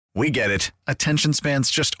We get it. Attention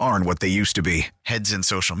spans just aren't what they used to be. Heads in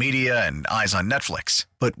social media and eyes on Netflix.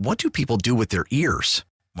 But what do people do with their ears?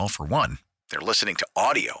 Well, for one, they're listening to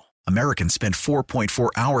audio. Americans spend 4.4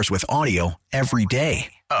 hours with audio every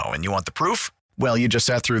day. Oh, and you want the proof? Well, you just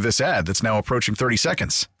sat through this ad that's now approaching 30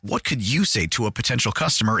 seconds. What could you say to a potential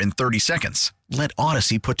customer in 30 seconds? Let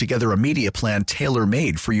Odyssey put together a media plan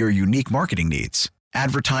tailor-made for your unique marketing needs.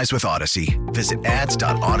 Advertise with Odyssey. Visit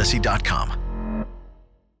ads.odyssey.com.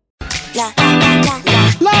 La,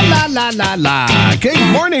 la, la, la, la. Good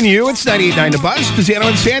morning, you. It's 98.9 The Buzz. Spezzano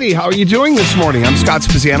and Sandy, how are you doing this morning? I'm Scott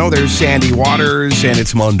Spezzano. There's Sandy Waters, and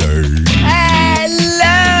it's Monday. Hello!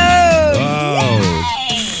 Oh.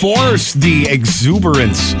 Force the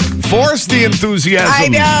exuberance. Force the enthusiasm. I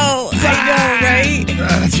know, right?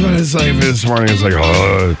 That's what it's like this morning. It's like,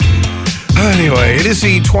 oh. Anyway, it is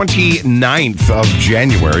the 29th of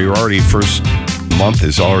January. We're already first month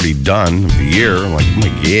is already done of the year. I'm like, oh my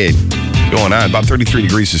God, going on. About 33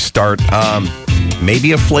 degrees to start.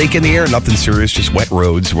 Maybe a flake in the air. Nothing serious, just wet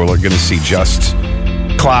roads. We're going to see just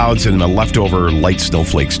clouds and leftover light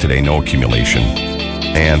snowflakes today. No accumulation.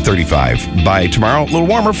 And 35. By tomorrow, a little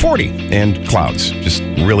warmer, 40. And clouds. Just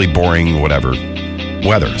really boring, whatever,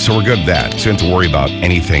 weather. So we're good at that. So we don't have to worry about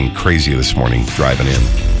anything crazy this morning driving in.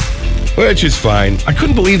 Which is fine. I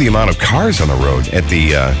couldn't believe the amount of cars on the road at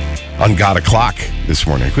the on God o'clock this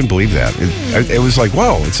morning. I couldn't believe that. It was like,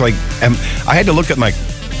 whoa. It's like, I had to look at am I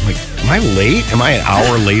late? Am I an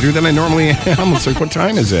hour later than I normally am? It's like, what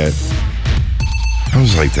time is it? I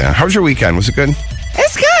was like that. How was your weekend? Was it good?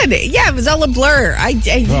 It's good. Yeah, it was all a blur. I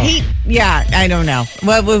hate, I don't know.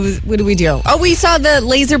 What do we do? Oh, we saw the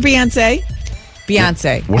laser Beyonce.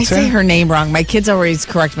 Beyonce. What's I say that? her name wrong. My kids always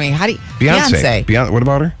correct me. How do you? Beyonce. What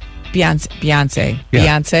about her? Beyonce.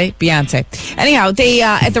 Yeah. Beyonce. Anyhow, they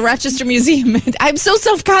at the Rochester Museum. I'm so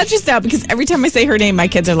self-conscious now because every time I say her name, my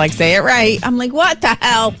kids are like, "Say it right." I'm like, "What the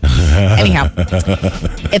hell?" Anyhow,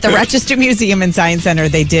 at the Rochester Museum and Science Center,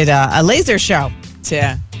 they did a laser show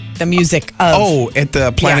to the music of. Oh, at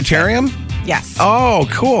the planetarium? Beyonce. Yes. Oh,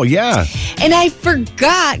 cool. Yeah. And I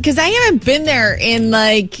forgot because I haven't been there in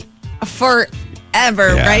forever,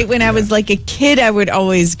 right? When I was like a kid, I would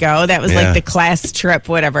always go. That was like the class trip,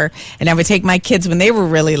 whatever. And I would take my kids when they were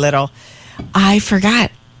really little. I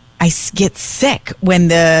forgot. I get sick when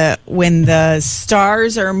the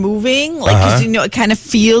stars are moving. Like, 'cause, it kind of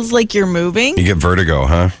feels like you're moving. You get vertigo,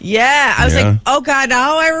 huh? Yeah. I was like, oh, God,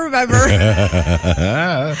 now I remember.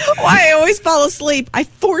 Why I always fall asleep. I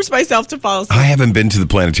force myself to fall asleep. I haven't been to the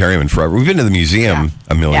planetarium in forever. We've been to the museum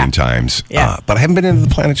a million times, but I haven't been into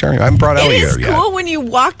the planetarium. I haven't brought Ellie here yet. It is cool when you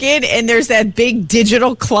walk in and there's that big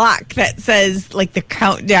digital clock that says, like, the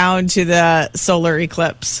countdown to the solar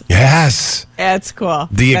eclipse. Yes. That's cool.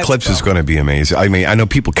 The eclipse is going to be amazing. I mean, I know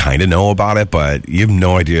people kind of know about it, but you have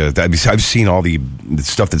no idea. I've seen all the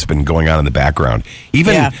stuff that's been going on in the background.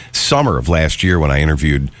 Even summer of last year when I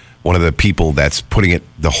interviewed one of the people that's putting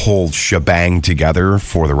the whole shebang together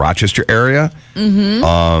for the Rochester area.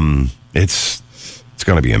 Mm-hmm. It's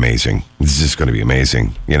going to be amazing. It's just going to be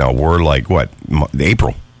amazing. We're like, what?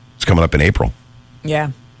 April. It's coming up in April.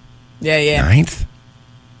 Yeah. 9th?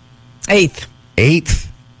 8th.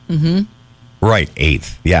 Mm-hmm. Right,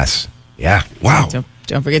 8th. Yes. Yeah. Wow.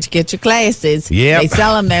 Don't forget to get your glasses. Yeah. They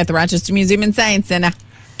sell them there at the Rochester Museum and Science Center.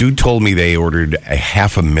 Dude told me they ordered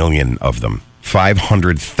 500,000 of them.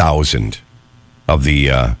 500,000 of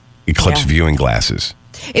the eclipse viewing glasses.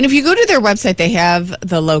 And if you go to their website, they have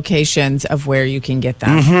the locations of where you can get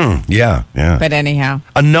them. Mm-hmm. Yeah. But anyhow.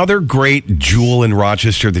 Another great jewel in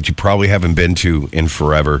Rochester that you probably haven't been to in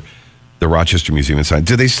forever, the Rochester Museum and Science.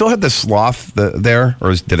 Do they still have the sloth there?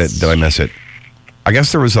 Or did I miss it? I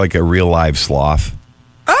guess there was like a real live sloth.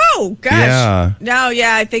 Oh, gosh. Yeah. No,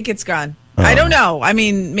 I think it's gone. I don't know. I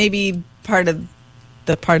mean, maybe part of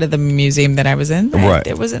the museum that I was in. Right.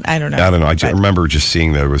 It wasn't, I don't know. I don't know. I remember just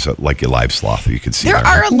seeing there was a live sloth that you could see. There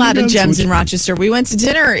are a lot of gems in Rochester. We went to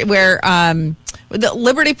dinner where the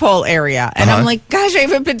Liberty Pole area. And I'm like, gosh, I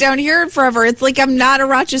haven't been down here in forever. It's like I'm not a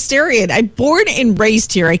Rochesterian. I'm born and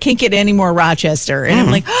raised here. I can't get any more Rochester. And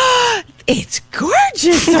I'm like, oh, it's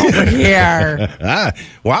gorgeous over here.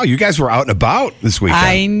 Wow, you guys were out and about this weekend.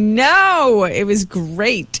 I know. It was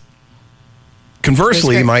great.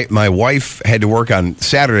 Conversely, my wife had to work on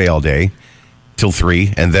Saturday all day till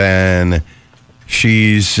 3, and then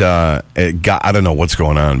she's I don't know what's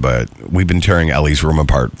going on, but we've been tearing Ellie's room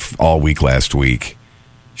apart all week last week.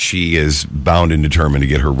 She is bound and determined to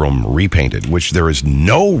get her room repainted, which there is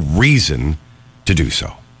no reason to do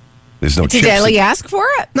so. There's no Did Ellie ask for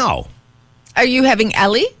it? No. Are you having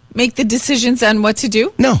Ellie make the decisions on what to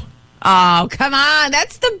do? No. Oh, come on.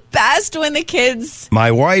 That's the best when the kids... My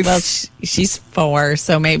wife... Well, she's 4,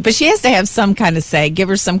 so maybe... But she has to have some kind of say. Give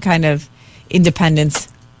her some kind of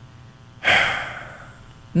independence.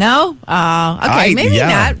 No? Okay, maybe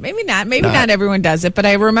not. Maybe not. Maybe not everyone does it, but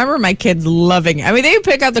I remember my kids loving it. I mean, they would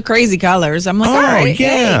pick out the crazy colors. I'm like, all right,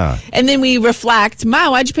 yeah. Hey. And then we reflect, Ma,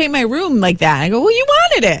 why'd you paint my room like that? I go, well, you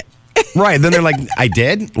wanted it. Right. Then they're like, I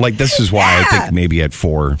did? Like, this is why I think maybe at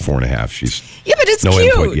 4.5, she's... Yeah, but it's no cute.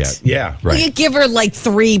 Input yet. Yeah, right. You give her like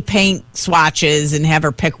 3 paint swatches and have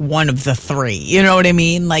her pick one of the 3. You know what I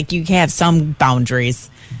mean? Like, you have some boundaries.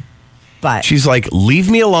 But she's like, leave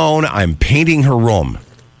me alone. I'm painting her room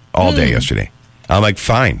all day yesterday. I'm like,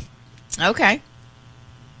 fine. Okay.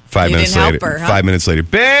 5 minutes later. Help her, huh? 5 minutes later,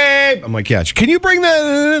 babe. I'm like, yeah. Can you bring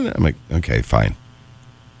that in? I'm like, okay, fine.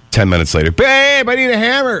 10 minutes later, babe, I need a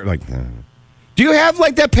hammer. I'm like, do you have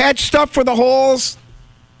like that patch stuff for the holes?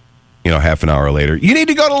 You know, half an hour later, you need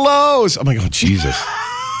to go to Lowe's. I'm like, oh, Jesus.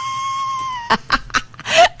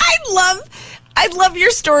 I love your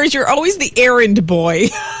stories. You're always the errand boy.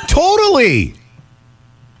 Totally.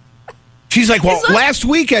 She's like, well, last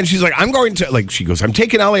weekend, she's like, I'm going to, like, she goes, I'm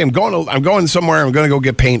taking Ellie. I'm going somewhere. I'm going to go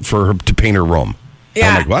get paint for her to paint her room. Yeah.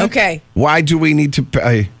 I'm like, what? Okay. Why do we need to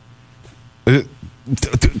pay?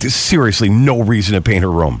 Seriously, no reason to paint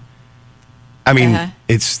her room. I mean,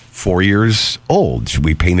 it's 4 years old.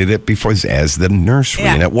 We painted it before as the nursery,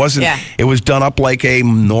 and it wasn't. Yeah. It was done up like a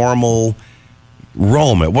normal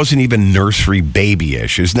room. It wasn't even nursery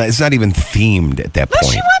babyish. It's not even themed at that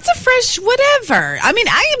point. She wants a fresh whatever. I mean,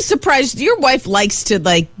 I am surprised your wife likes to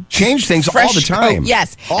like change things all the time. Coat.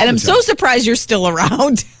 Yes, and I'm so surprised you're still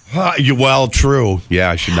around. Well, true.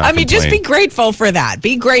 Yeah, I should not. I mean, just be grateful for that.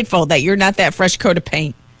 Be grateful that you're not that fresh coat of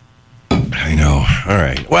paint. I know. All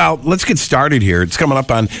right. Well, let's get started here. It's coming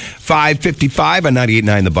up on 5:55 on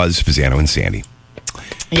 98.9 The Buzz, Spezzano and Sandy.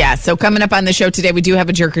 Yeah, so coming up on the show today, we do have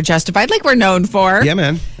a Jerk or Justified, like we're known for. Yeah,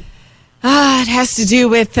 man. It has to do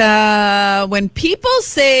with when people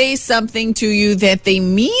say something to you that they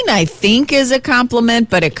mean, I think, is a compliment,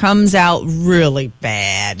 but it comes out really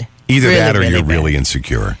bad. Either really, that or really you're bad. Really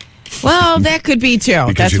insecure. Well, that could be, too.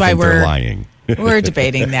 Because that's you why think they're lying. We're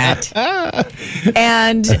debating that.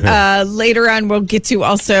 And later on, we'll get to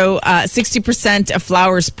also 60% of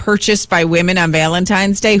flowers purchased by women on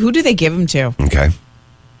Valentine's Day. Who do they give them to? Okay.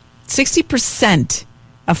 60%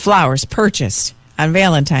 of flowers purchased on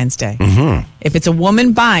Valentine's Day. Mm-hmm. If it's a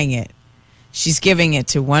woman buying it, she's giving it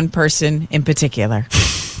to one person in particular.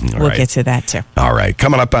 We'll get to that, too. All right.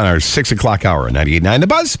 Coming up on our 6 o'clock hour, 98.9 The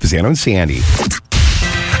Buzz, Spezzano and Sandy.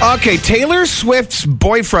 Okay, Taylor Swift's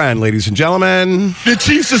boyfriend, ladies and gentlemen. The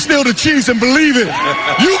Chiefs are still the Chiefs, and believe it,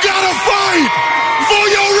 you gotta fight for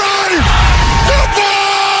your right to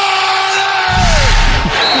party!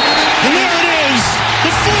 And there it is, the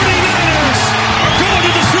 49ers are going to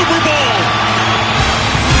the Super Bowl.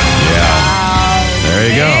 Yeah, there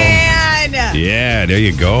you go. Yeah, there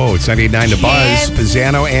you go. It's 98.9 The Buzz,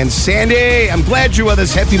 Spezzano and Sandy. I'm glad you're with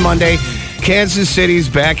us. Happy Monday. Kansas City's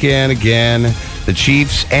back in again. The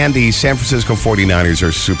Chiefs and the San Francisco 49ers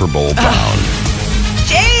are Super Bowl bound.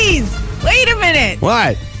 Jeez, wait a minute.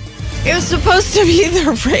 What? It was supposed to be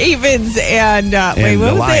the Ravens and wait, what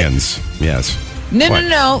the was Lions. It? Yes.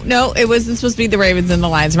 No. It wasn't supposed to be the Ravens and the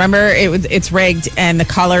Lions. Remember, it's rigged and the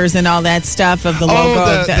colors and all that stuff of the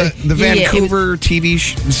logo. The Vancouver TV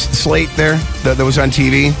slate there that was on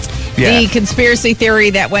TV. Yeah. The conspiracy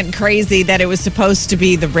theory that went crazy that it was supposed to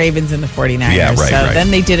be the Ravens and the 49ers. Yeah, right.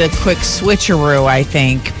 Then they did a quick switcheroo, I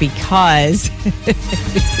think, because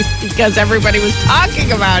everybody was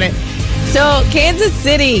talking about it. So, Kansas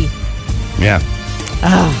City. Yeah.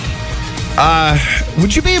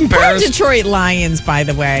 Would you be embarrassed? Poor Detroit Lions, by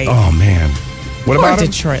the way. Oh, man. What Poor about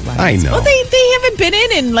Detroit Lions? I know. Well, they haven't been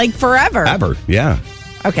in like forever. Ever, yeah.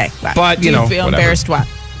 Okay. Well, but, do you feel embarrassed what?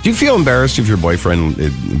 Do you feel embarrassed if your boyfriend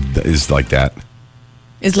is like that?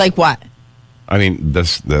 Is like what? I mean,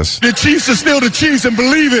 this. The Chiefs are still the Chiefs, and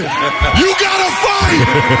believe it, you gotta fight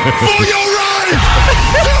for your right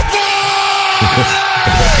to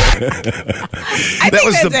I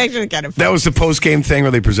think that's actually kind of fun. That was the post-game thing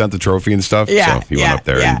where they present the trophy and stuff. Yeah, so he went up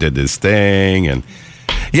there and did this thing. And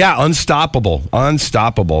yeah, unstoppable.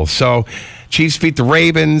 So Chiefs beat the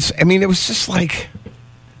Ravens. I mean, it was just like...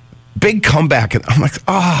 big comeback, and I'm like,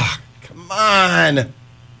 come on.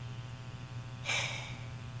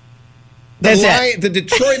 The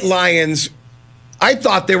Detroit Lions, I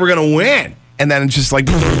thought they were going to win. And then it's just like,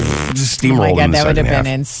 just steamrolled. Oh my God, that would have been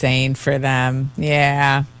insane for them.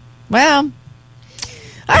 Yeah. Well,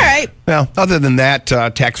 all right. Well, other than that,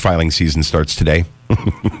 tax filing season starts today.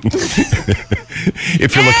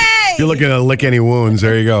 If You're looking to lick any wounds.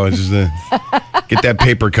 There you go. It's just get that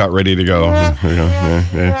paper cut ready to go.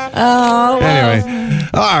 Oh, anyway,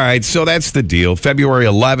 all right. So that's the deal. February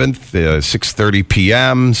 11th, 6:30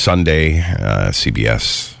 p.m. Sunday,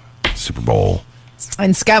 CBS Super Bowl.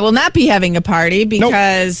 And Scott will not be having a party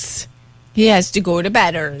because he has to go to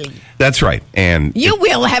bed early. That's right. And you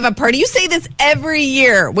will have a party. You say this every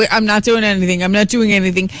year. I'm not doing anything. I'm not doing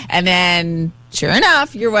anything. And then, sure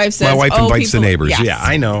enough, your wife says, my wife invites the neighbors. Yes. Yeah,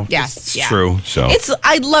 I know. Yes, it's true. So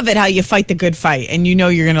I love it how you fight the good fight, and you know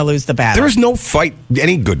you're going to lose the battle. There's no fight,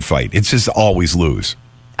 any good fight. It's just always lose.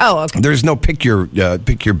 Oh, okay. There's no pick your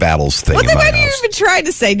battles thing. Well, then in my why do you house. even try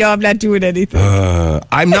to say, no, I'm not doing anything?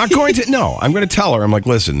 I'm not going to. No, I'm going to tell her. I'm like,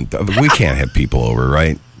 listen, we can't have people over,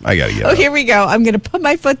 right? I got to get up. Here we go. I'm going to put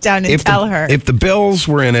my foot down and tell her. If the Bills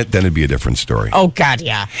were in it, then it'd be a different story. Oh, God,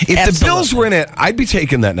 yeah. If the Bills were in it, I'd be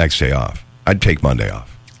taking that next day off. I'd take Monday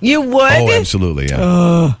off. You would? Oh, absolutely,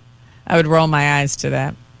 yeah. I would roll my eyes to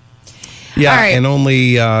that. Yeah, all right. And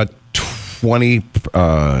only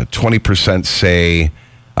 20% say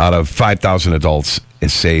out of 5,000 adults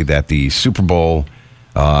say that the Super Bowl,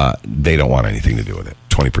 they don't want anything to do with it.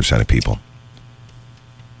 20% of people.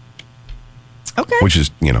 Okay. Which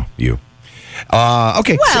is, you.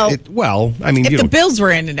 Okay. Well, I mean, if the Bills were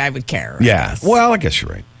in it, I would care. Yeah. Well, I guess you're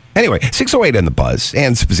right. Anyway, 6:08 in the Buzz,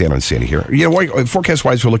 and Spezzano and Sandy here.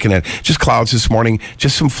 Forecast-wise, we're looking at just clouds this morning,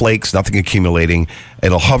 just some flakes, nothing accumulating.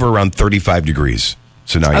 It'll hover around 35 degrees.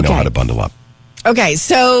 So now you know how to bundle up. Okay,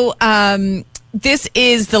 so this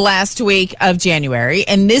is the last week of January,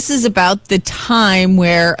 and this is about the time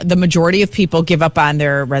where the majority of people give up on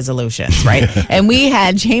their resolutions, right? And we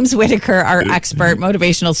had James Whitaker, our expert,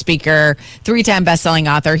 motivational speaker, 3-time best-selling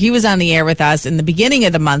author. He was on the air with us in the beginning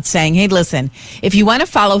of the month saying, hey, listen, if you want to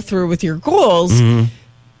follow through with your goals,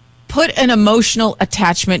 put an emotional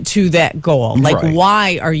attachment to that goal. Like,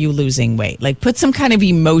 why are you losing weight? Like, put some kind of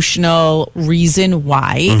emotional reason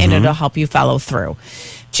why, and it'll help you follow through.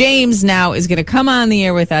 James now is going to come on the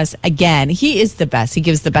air with us again. He is the best. He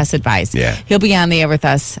gives the best advice. Yeah. He'll be on the air with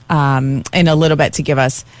us in a little bit to give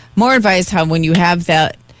us more advice how when you have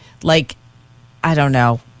that, like, I don't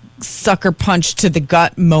know, sucker punch to the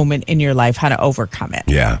gut moment in your life, how to overcome it.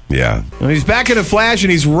 Yeah. Well, he's back in a flash,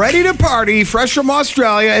 and he's ready to party, fresh from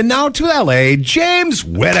Australia, and now to L.A., James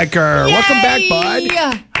Whitaker. Yay! Welcome back, bud.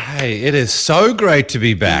 Hey, it is so great to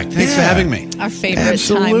be back. Thanks for having me. Our favorite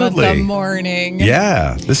time of the morning.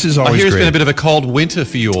 Yeah, this is always I hear it's great. been a bit of a cold winter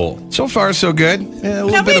for you all. So far, so good. A little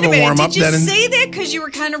Now, bit wait of a warm-up. Did you say that because you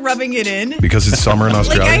were kind of rubbing it in? Because it's summer in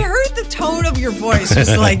Australia? Like, I heard the tone of your voice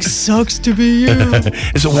was like, sucks to be you.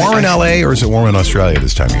 Is it warm in L.A. or is it warm in Australia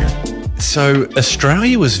this time of year? So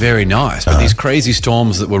Australia was very nice, but these crazy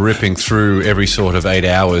storms that were ripping through every sort of 8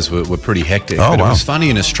 hours were pretty hectic. Oh, but wow. It was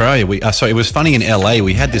funny in Australia. It was funny in LA.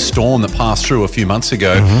 We had this storm that passed through a few months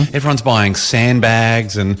ago. Everyone's buying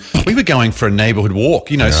sandbags, and we were going for a neighborhood walk.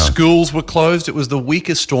 Schools were closed. It was the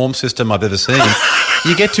weakest storm system I've ever seen.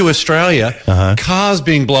 You get to Australia, cars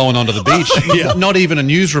being blown onto the beach. Not even a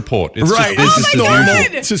news report. It's just business as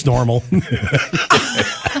usual. It's just normal.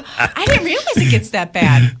 I didn't realize it gets that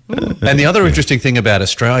bad. And the other interesting thing about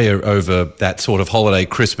Australia over that sort of holiday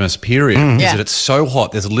Christmas period is that it's so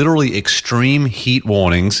hot. There's literally extreme heat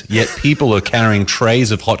warnings, yet people are carrying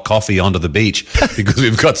trays of hot coffee onto the beach because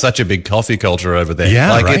we've got such a big coffee culture over there.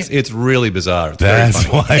 Yeah, it's really bizarre. It's That's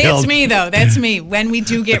very funny. That's me, though. That's me. When we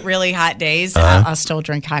do get really hot days, I'll still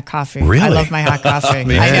drink hot coffee. Really? I love my hot coffee. I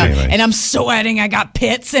know. Anyway. And I'm sweating. I got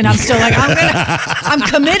pits, and I'm still like, I'm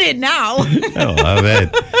committed now. I love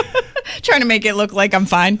it. Trying to make it look like I'm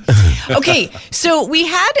fine. Okay, so we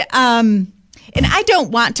had, and I don't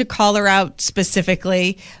want to call her out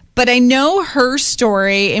specifically, but I know her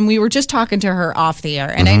story, and we were just talking to her off the air,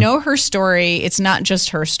 and I know her story. It's not just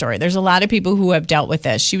her story. There's a lot of people who have dealt with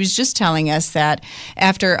this. She was just telling us that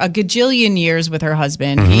after a gajillion years with her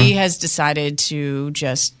husband, he has decided to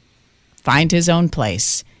just find his own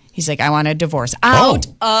place. He's like, I want a divorce. Out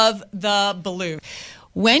of the blue.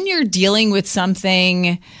 When you're dealing with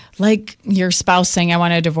something like your spouse saying, I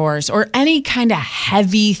want a divorce, or any kind of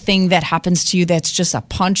heavy thing that happens to you that's just a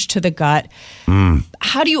punch to the gut,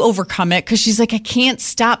 how do you overcome it? Because she's like, I can't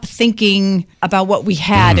stop thinking about what we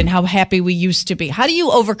had and how happy we used to be. How do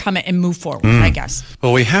you overcome it and move forward, I guess?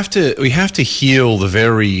 Well, we have to heal the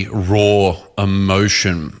very raw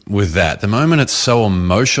emotion with that. The moment it's so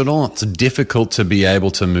emotional, it's difficult to be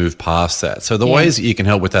able to move past that. So the ways that you can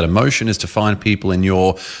help with that emotion is to find people in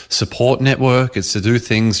your support network. It's to do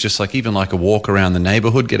things just just like even like a walk around the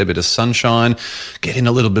neighborhood, get a bit of sunshine, get in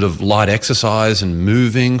a little bit of light exercise and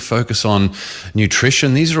moving, focus on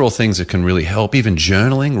nutrition. These are all things that can really help. Even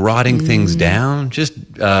journaling, writing things down. Just,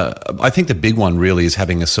 I think the big one really is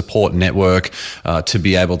having a support network to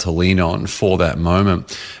be able to lean on for that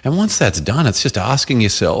moment. And once that's done, it's just asking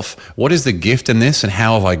yourself, what is the gift in this and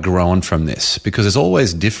how have I grown from this? Because there's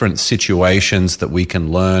always different situations that we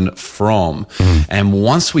can learn from. And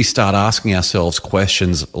once we start asking ourselves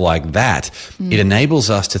questions like that, it enables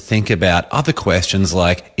us to think about other questions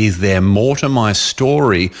like, is there more to my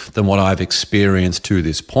story than what I've experienced to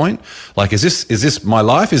this point? Like, is this my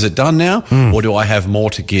life? Is it done now? Or do I have more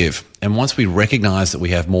to give? And once we recognize that we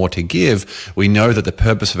have more to give, we know that the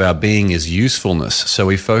purpose of our being is usefulness. So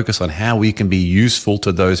we focus on how we can be useful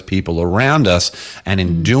to those people around us. And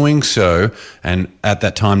in doing so, and at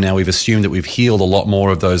that time now we've assumed that we've healed a lot more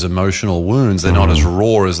of those emotional wounds. They're not as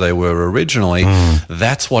raw as they were originally.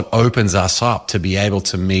 That's what opens us up to be able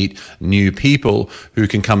to meet new people who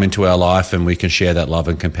can come into our life and we can share that love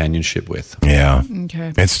and companionship with. Yeah.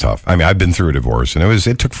 Okay. It's tough. I mean, I've been through a divorce and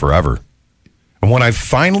it took forever. And when I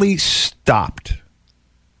finally stopped,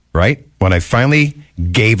 right? When I finally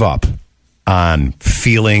gave up on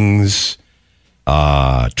feelings,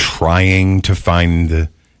 trying to find the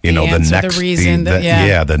next reason,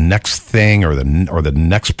 the next thing or the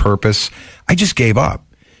next purpose, I just gave up.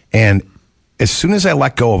 And as soon as I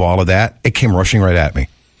let go of all of that, it came rushing right at me.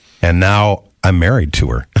 And now I'm married to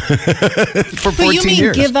her for 14 years. You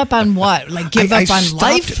mean give up on what? Like give up on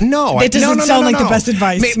life? No. That doesn't sound like the best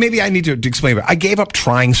advice. Maybe I need to explain it. I gave up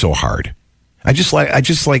trying so hard. I'm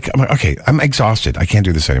like, okay, I'm exhausted. I can't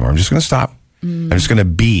do this anymore. I'm just going to stop. I'm just going to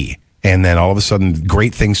be. And then all of a sudden,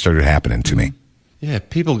 great things started happening to me. Yeah,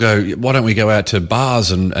 people go, why don't we go out to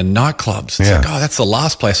bars and nightclubs? It's like, that's the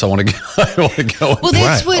last place I want to go. I want to go. Well,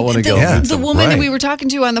 that's what the woman that we were talking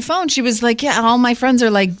to on the phone, she was like, yeah, all my friends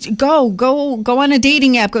are like, go on a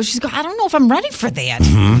dating app. She's go, I don't know if I'm ready for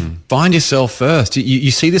that. Find yourself first.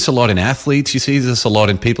 You see this a lot in athletes. You see this a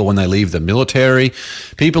lot in people when they leave the military.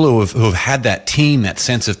 People who have had that team, that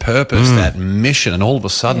sense of purpose, that mission, and all of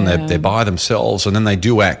a sudden they're by themselves, and then they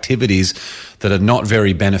do activities that are not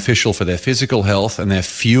very beneficial for their physical health, and they're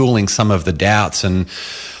fueling some of the doubts and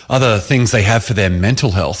other things they have for their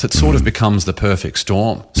mental health. It sort of becomes the perfect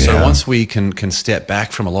storm. So once we can step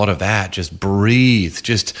back from a lot of that, just breathe,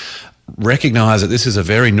 just recognize that this is a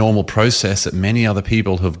very normal process that many other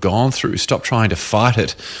people have gone through. Stop trying to fight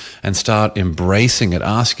it and start embracing it.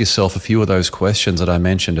 Ask yourself a few of those questions that I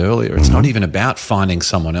mentioned earlier. It's not even about finding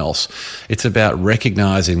someone else. It's about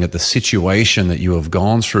recognizing that the situation that you have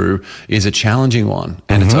gone through is a challenging one,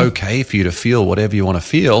 and it's okay for you to feel whatever you want to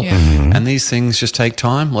feel. And these things just take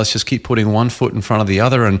time. Let's just keep putting one foot in front of the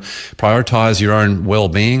other and prioritize your own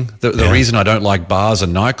well-being. The reason I don't like bars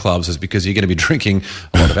and nightclubs is because you're going to be drinking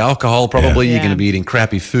a lot of alcohol probably. You're going to be eating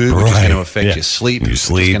crappy food, which is going to affect your sleep. Your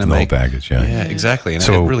sleep, the whole package. Yeah, exactly. And it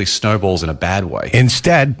really snowballs in a bad way.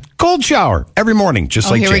 Instead, cold shower every morning,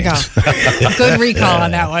 just like here James. We go. Good recall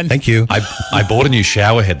on that one. Thank you. I bought a new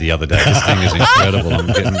shower head the other day. This thing is incredible.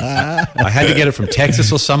 I had to get it from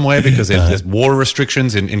Texas or somewhere because there's water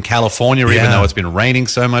restrictions in California, even though it's been raining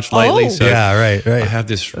so much lately. So right. I have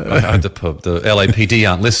this. the LAPD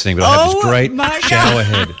aren't listening, but I have this great shower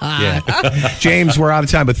head. James, we're out of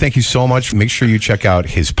time, but thank you so much. Make sure you check out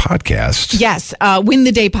his podcast. Yes, Win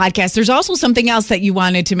the Day podcast. There's also something else that you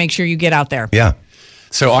wanted to make sure you get out there. Yeah.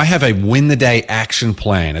 So I have a Win the Day action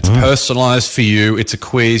plan. It's personalized for you. It's a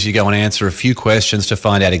quiz. You go and answer a few questions to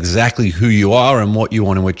find out exactly who you are and what you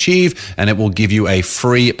want to achieve, and it will give you a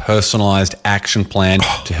free personalized action plan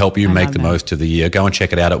to help you make the most of the year. Go and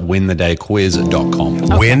check it out at winthedayquiz.com.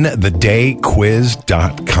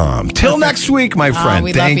 Winthedayquiz.com. Till next week, my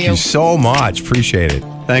friend. Thank you so much. Appreciate it.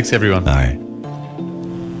 Thanks, everyone. All right.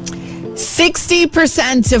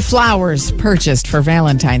 60% of flowers purchased for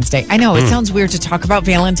Valentine's Day. I know, it sounds weird to talk about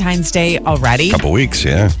Valentine's Day already. Couple weeks,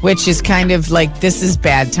 yeah. Which is kind of like, this is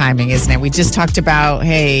bad timing, isn't it? We just talked about,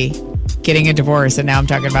 hey, getting a divorce, and now I'm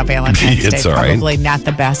talking about Valentine's Day. Probably not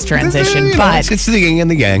the best transition, but it's the yin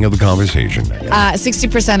and the yang of the conversation.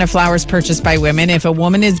 60% of flowers purchased by women. If a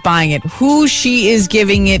woman is buying it, who she is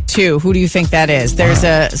giving it to, who do you think that is? There's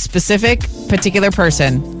a specific, particular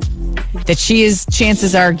person that she is,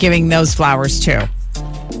 chances are, giving those flowers to.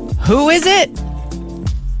 Who is it?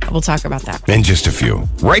 We'll talk about that in just a few.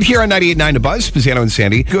 Right here on 98.9 The Buzz, Spezzano and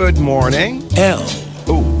Sandy. Good morning. L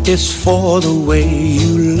is for the way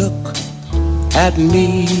you look at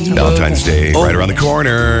me. Valentine's Day, right around the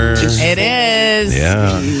corner. It is.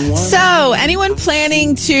 Yeah. So, anyone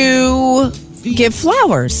planning to give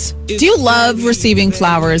flowers. Do you love receiving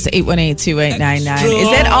flowers? 818-2899. Is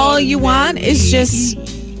that all you want? Is just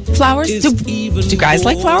flowers? Do guys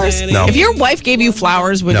like flowers? No. If your wife gave you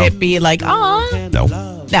flowers, would No. it be like, aw? No.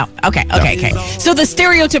 No. Okay. So the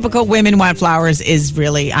stereotypical women want flowers is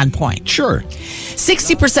really on point. Sure.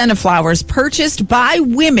 60% of flowers purchased by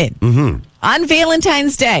women on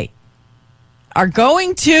Valentine's Day are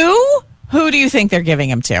going to, who do you think they're giving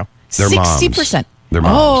them to? Their 60%. moms. Their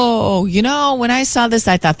moms. Oh, when I saw this,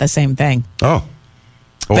 I thought the same thing. Oh.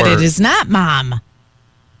 But it is not mom.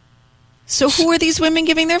 So who are these women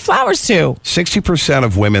giving their flowers to? 60%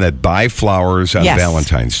 of women that buy flowers on Yes.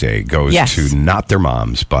 Valentine's Day goes Yes. to not their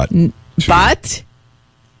moms, but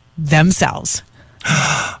themselves.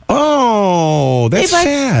 Oh, that's They buy-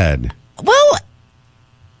 sad. Well,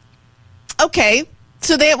 okay.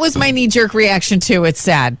 So that was my knee-jerk reaction to it's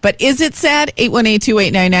sad. But is it sad?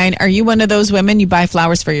 818-2899. Are you one of those women you buy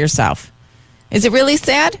flowers for yourself? Is it really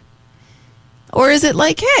sad? Or is it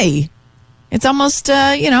like, hey, it's almost,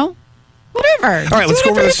 whatever. All right, let's go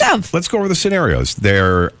over yourself. Let's go over the scenarios.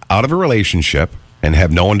 They're out of a relationship and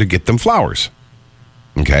have no one to get them flowers.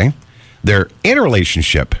 Okay? They're in a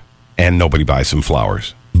relationship and nobody buys them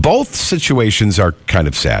flowers. Both situations are kind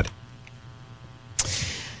of sad.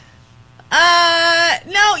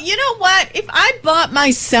 No, you know what? If I bought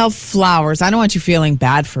myself flowers, I don't want you feeling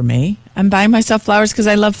bad for me. I'm buying myself flowers because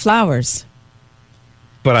I love flowers.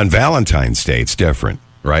 But on Valentine's Day, it's different,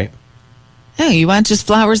 right? Hey, you want just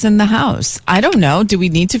flowers in the house? I don't know. Do we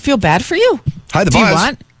need to feel bad for you? Hi, the Do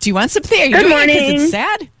Buzz. you want sympathy? Are you Good doing it 'cause morning. it's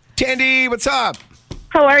sad? Tandy, what's up?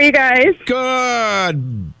 How are you guys?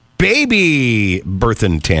 Good. Baby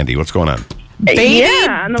birthing Tandy. What's going on? Baby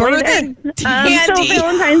Yeah, on the way birthing there. Tandy. So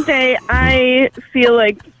Valentine's Day, I feel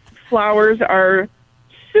like flowers are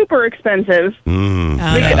super expensive.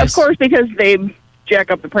 Of course, because they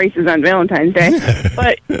jack up the prices on Valentine's Day.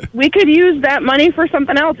 But we could use that money for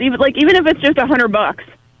something else, even if it's just $100.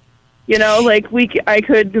 I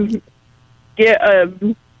could get a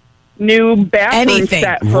new bathroom Anything.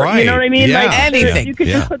 set. For, Right. You know what I mean? Yeah. Anything. You could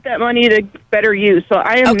just put that money to better use. So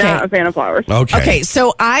I am Okay. not a fan of flowers. Okay,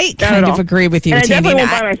 so I Not kind at of all. agree with you, And I Tandy. definitely and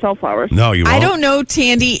won't buy myself flowers. No, you won't. I don't know,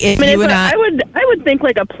 Tandy, if I mean, you and I would think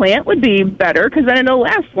like a plant would be better because then it'll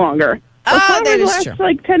last longer. But flowers that is last true.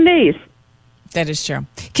 like 10 days. That is true.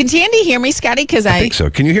 Can Tandy hear me, Scotty? Because I think so.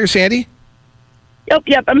 Can you hear Sandy?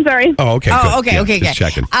 Yep. I'm sorry. Oh, okay. Oh, good. okay. Just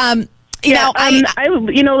checking.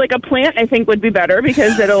 Like a plant, I think would be better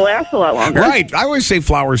because it'll last a lot longer. Right. I always say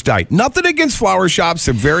flowers die. Nothing against flower shops.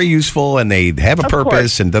 They're very useful and they have a purpose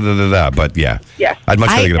course. and da-da-da-da. But yeah. Yes. I'd much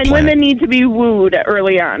rather get a And plant. women need to be wooed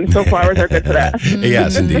early on, so flowers are good for that.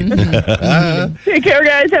 Yes, indeed. Take care,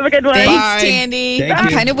 guys. Have a good one. Thanks, Bye. Tandy. Thank I'm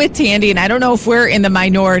you. kind of with Tandy, and I don't know if we're in the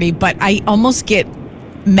minority, but I almost get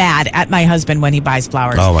mad at my husband when he buys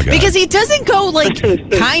flowers. Oh, my God. Because he doesn't go like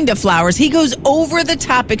kind of flowers. He goes over the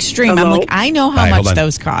top extreme. I'm Hello? like, I know how Hi, hold much on.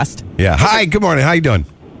 those cost. Yeah. Hi. Good morning. How you doing?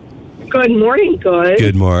 Good morning.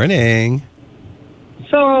 Good morning.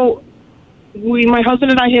 So, my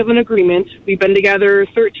husband and I have an agreement. We've been together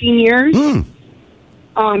 13 years,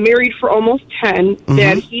 married for almost 10,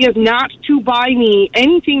 that he is not to buy me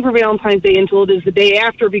anything for Valentine's Day until it is the day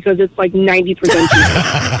after because it's like 90% cheaper.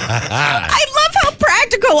 I love how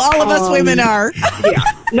practical all of us women are. Yeah.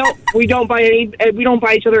 No, we don't buy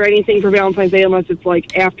each other anything for Valentine's Day unless it's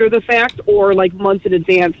like after the fact or like months in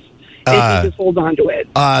advance. And he just holds on to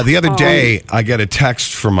it. The other day, I get a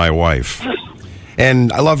text from my wife,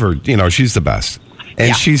 and I love her. You know, she's the best.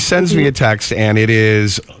 And she sends me a text, and it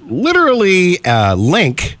is literally a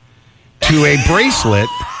link to a bracelet.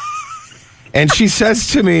 And she says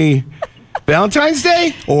to me, Valentine's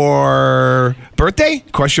Day or birthday?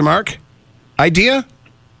 Question mark. Idea?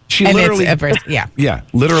 She And literally, yeah.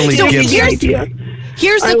 literally So gives here's it.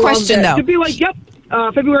 the question, though. To be like, yep,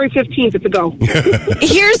 February 15th, it's a go.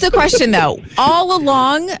 Here's the question, though. All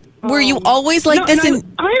along, were you always like this? No,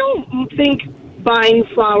 I don't think buying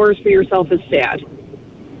flowers for yourself is sad.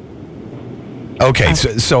 Okay,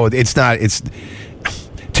 so it's not. It's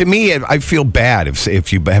to me. I feel bad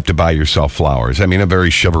if you have to buy yourself flowers. I mean, a very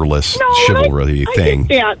chivalrous I thing.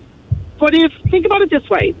 get that. But think about it this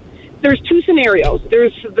way. There's two scenarios.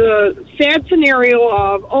 There's the sad scenario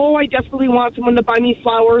of, I desperately want someone to buy me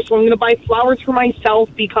flowers, so I'm going to buy flowers for myself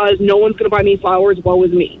because no one's going to buy me flowers. Woe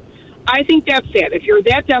is me. I think that's sad. If you're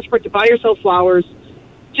that desperate to buy yourself flowers,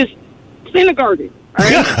 just plant a garden. All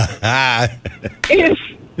right.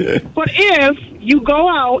 But if you go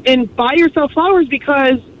out and buy yourself flowers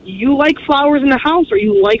because you like flowers in the house or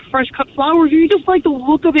you like fresh cut flowers or you just like the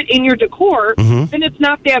look of it in your decor, then it's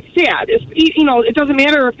not that sad. It doesn't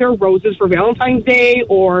matter if they're roses for Valentine's Day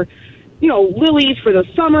or lilies for the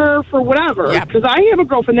summer, for whatever. Because I have a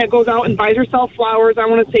girlfriend that goes out and buys herself flowers, I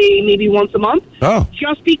want to say maybe once a month. Oh.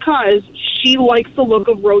 Just because she likes the look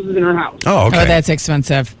of roses in her house. Oh, okay. Oh, that's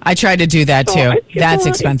expensive. I tried to do that too. That's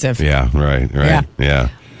expensive. Yeah, right. Yeah.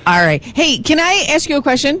 All right. Hey, can I ask you a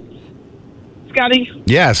question? Scotty?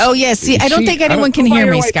 Yes. Oh, yes. See, I don't think anyone can hear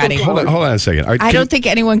me, Scotty. Hold on a second. I don't think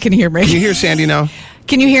anyone can hear me. Can you hear Sandy now?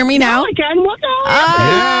 Can you hear me now? I can. What the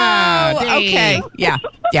hell? Oh, okay. Yeah.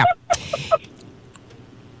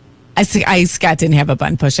 Scott didn't have a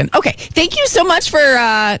button pushing. Okay. Thank you so much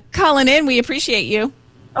for calling in. We appreciate you.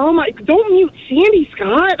 Oh, my. Don't mute Sandy,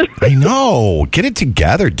 Scott. I know. Get it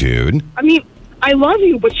together, dude. I mean, I love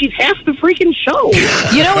you, but she's half the freaking show.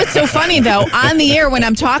 You know what's so funny, though? On the air, when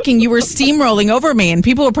I'm talking, you were steamrolling over me, and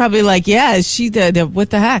people were probably like, yeah, is she the what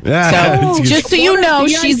the heck? Yeah. So, just so you know,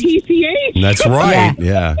 she's... That's right.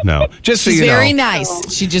 Yeah. No. Just so she's you know. very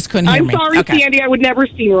nice. She just couldn't hear me. I'm sorry, Sandy. I would never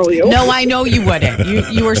steamroll you. No, I know you wouldn't.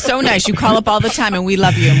 You are so nice. You call up all the time, and we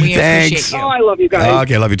love you, and we appreciate you. Oh, I love you guys.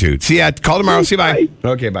 Okay, love you too. See ya. Call tomorrow. See you. Bye.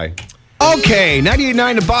 Okay, bye. Okay,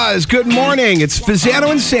 98.9 The Buzz. Good morning. It's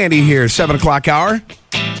Spezzano and Sandy here, 7 o'clock hour.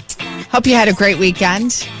 Hope you had a great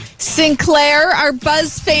weekend. Sinclair, our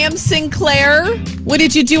Buzz fam, Sinclair. What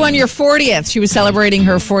did you do on your 40th? She was celebrating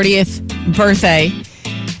her 40th birthday.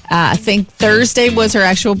 I think Thursday was her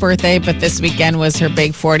actual birthday, but this weekend was her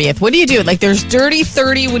big 40th. What do you do? Like, there's dirty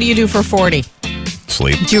 30. What do you do for 40?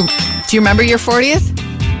 Sleep. Do you remember your 40th?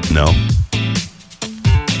 No.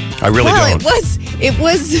 I really don't. It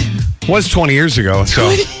was 20 years ago, so.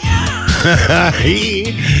 Oh,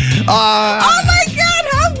 my God.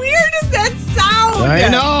 How weird does that sound? I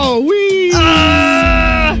know.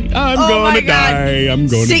 I'm going to die. I'm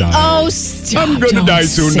going to die. Oh, stop. I'm going to die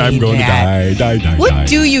soon. I'm going to die. Die. What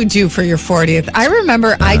do you do for your 40th? I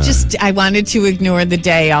remember I wanted to ignore the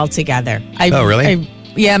day altogether. Oh, really?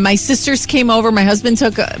 Yeah, my sisters came over. My husband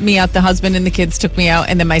took me out. The husband and the kids took me out.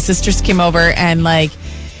 And then my sisters came over and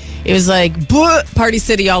it was like Party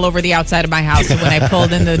City all over the outside of my house. And when I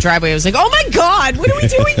pulled into the driveway, I was like, oh my God, what are we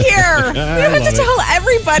doing here? We don't have to tell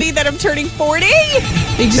everybody that I'm turning 40.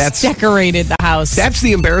 They just decorated the house. That's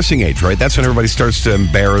the embarrassing age, right? That's when everybody starts to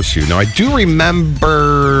embarrass you. Now, I do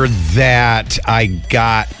remember that I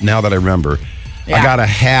got a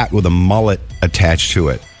hat with a mullet attached to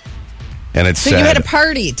it. And it said, you had a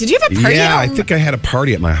party. Did you have a party? Yeah, I think I had a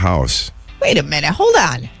party at my house. Wait a minute. Hold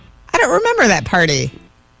on. I don't remember that party.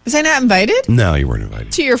 Was I not invited? No, you weren't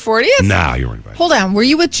invited. To your 40th? No, you weren't invited. Hold on. Were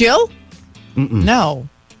you with Jill? No.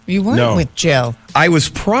 You weren't with Jill. I was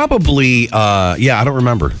probably, I don't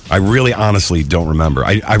remember. I really honestly don't remember.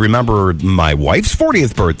 I remember my wife's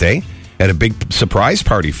 40th birthday. Had a big surprise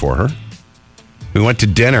party for her. We went to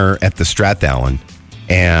dinner at the Strathallan,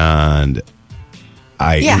 and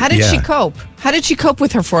how did she cope? How did she cope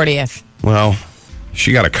with her 40th? Well,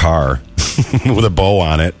 she got a car with a bow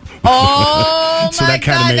on it. Oh, so that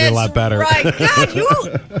kind of made it a lot better. Right. God,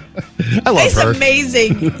 I love her. It's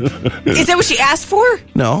amazing. Is that what she asked for?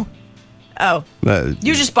 No. Oh.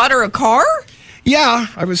 You just bought her a car? Yeah,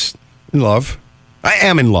 I was in love. I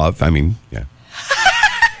am in love. I mean, yeah.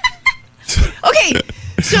 Okay.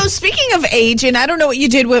 So speaking of age, and I don't know what you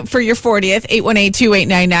did for your 40th,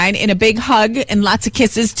 818-2899, and a big hug and lots of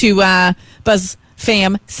kisses to Buzz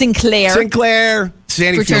fam Sinclair.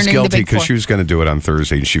 Sandy feels guilty because she was going to do it on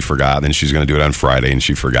Thursday and she forgot. And then she's going to do it on Friday and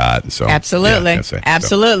she forgot. So absolutely,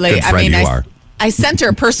 absolutely. Good friend you are. I sent her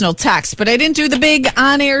a personal text, but I didn't do the big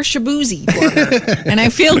on-air shaboozy for her, and I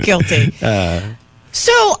feel guilty.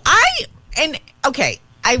 So I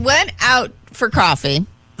went out for coffee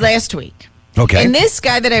last week. Okay. And this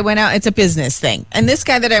guy that I went out, it's a business thing. And this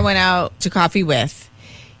guy that I went out to coffee with,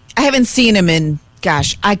 I haven't seen him in,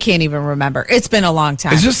 gosh, I can't even remember. It's been a long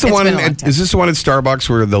time. Is this the one at Starbucks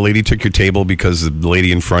where the lady took your table because the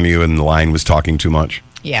lady in front of you in the line was talking too much?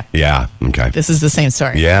 Yeah. Yeah. Okay. This is the same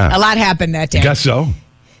story. Yeah. A lot happened that day. I guess so.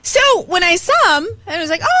 So when I saw him, I was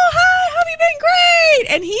like, oh, hi, how have you been?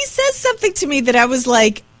 Great. And he says something to me that I was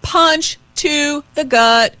like, punch to the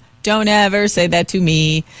gut. Don't ever say that to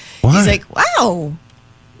me. What? He's like, wow,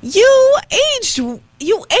 you aged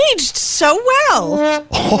so well.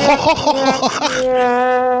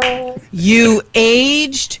 You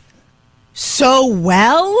aged so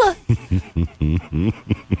well.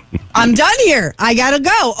 I'm done here. I gotta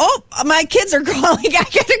go. Oh, my kids are calling. I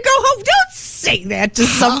gotta go home. Don't say that to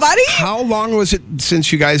somebody. How long was it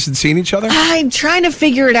since you guys had seen each other? I'm trying to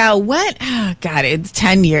figure it out. What? Oh, God, it's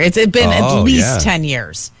 10 years. It's been at least 10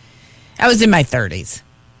 years. I was in my 30s.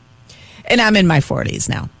 And I'm in my 40s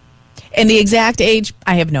now. And the exact age,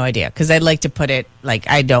 I have no idea. Because I'd like to put it like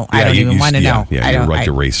I don't even want to know. Yeah, I don't like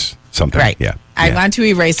to race. something. Right. Yeah. I want to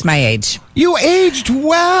erase my age. You aged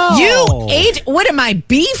well. You age? What am I,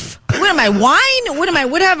 beef? What am I, wine? What am I,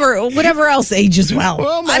 whatever else ages well?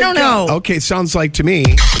 Oh my I don't God. know. Okay, sounds like to me.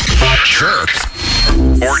 Jerk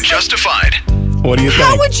or justified. What do you think?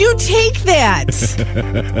 How would you take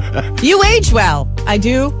that? You age well. I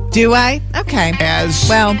do. Do I? Okay.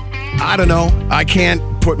 Well, I don't know. I can't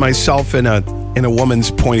put myself in a woman's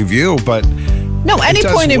point of view, but no, any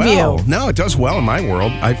point of view. No, it does well in my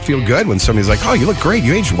world. I feel good when somebody's like, "Oh, you look great.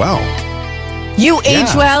 You aged well." You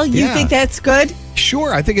age well? You think that's good?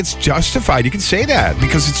 Sure, I think it's justified. You can say that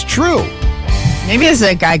because it's true. Maybe it's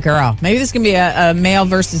a guy-girl. Maybe this can be a male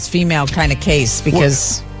versus female kind of case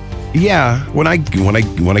because. Yeah, when I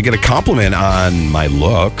get a compliment on my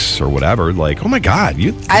looks or whatever, like, oh my God,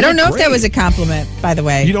 you. I don't know if that was a compliment, by the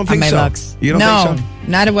way. You don't think on my so? Looks. You don't think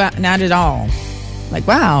so? Not at all. Like,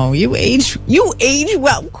 wow, you age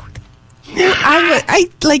well. I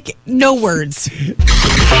like no words.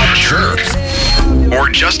 Jerk or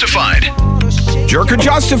justified. Jerk or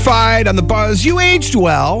justified on the buzz. You aged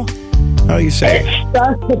well. How do you say?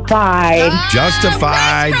 Justified.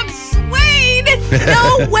 Justified. From Swain.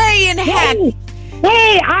 No way in heck.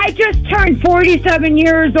 Hey, I just turned 47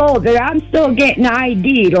 years old and I'm still getting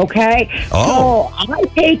ID'd, okay? Oh. So I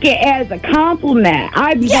take it as a compliment.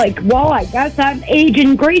 I'm like, well, I guess I'm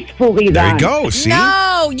aging gracefully then. There you go. See?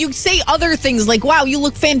 No, you say other things like, wow, you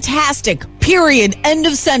look fantastic. Period. End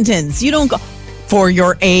of sentence. You don't go for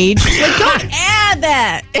your age. Like, don't add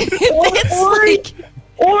that.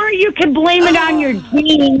 Or you can blame it on your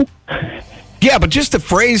genes. Yeah, but just the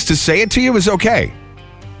phrase to say it to you is okay.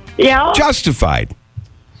 Yeah. Justified.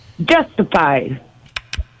 Justified.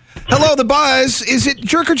 Hello, the buzz. Is it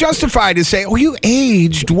jerk or justified to say, oh, you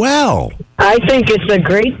aged well? I think it's a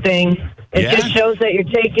great thing. It Yeah? just shows that you're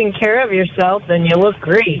taking care of yourself and you look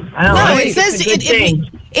great. I don't No, know. it says It's a good thing.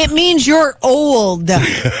 it means you're old. No.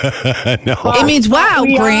 It means, wow,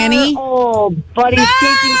 We Granny. are old, but he's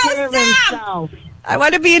taking care of stop. himself. I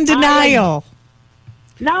want to be in denial.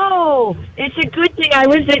 No, it's a good thing. I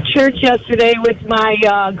was at church yesterday with my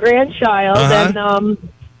grandchild, and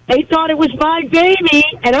they thought it was my baby,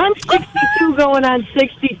 and I'm 62 going on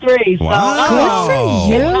 63. So Wow.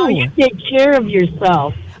 Good for you. how you take care of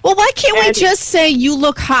yourself. Well, why can't we just say you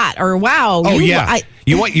look hot or wow? Oh, yeah.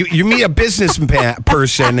 You meet a business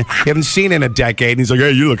person you haven't seen in a decade, and he's like,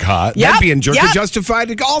 hey, you look hot. Yep, That'd be in jerk or yep.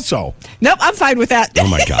 justified also. Nope, I'm fine with that. Oh,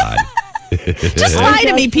 my God. Just lie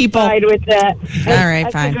to me, people. Side with that. All right,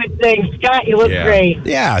 That's fine. a good thing. Scott, you look great.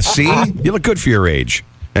 Yeah, see? You look good for your age.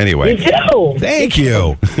 Anyway. You do. Thank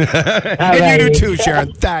you. And you do too,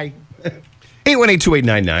 Sharon. Bye.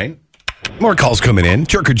 818-2899. More calls coming in.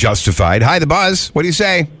 Jerk or justified. Hi, the buzz. What do you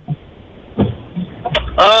say?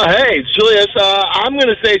 Hey, it's Julius. I'm going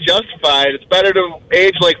to say justified. It's better to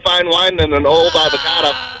age like fine wine than an old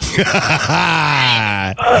avocado.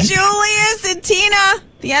 Julius and Tina.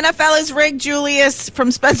 The NFL is rigged, Julius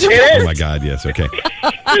from Spencer. Oh, my God. Yes, okay.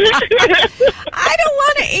 I don't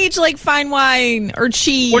want to age like fine wine or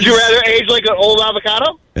cheese. Would you rather age like an old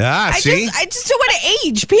avocado? Ah, see? I just don't want to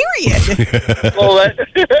age, period. Well,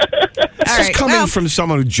 It's just coming from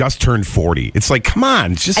someone who just turned 40. It's like, come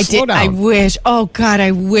on, just slow down. I wish. Oh, God,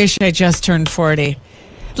 I wish I just turned 40.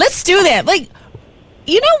 Let's do that. Like,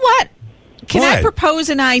 you know what? Can I propose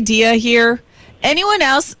an idea here? Anyone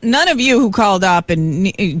else? None of you who called up,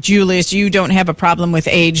 and Julius, you don't have a problem with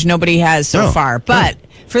age. Nobody has so far. But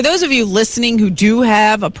for those of you listening who do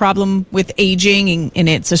have a problem with aging and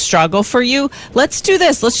it's a struggle for you, let's do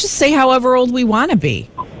this. Let's just say however old we want to be.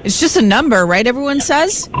 It's just a number, right? Everyone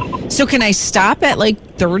says. So can I stop at like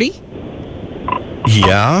 30?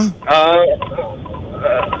 Yeah.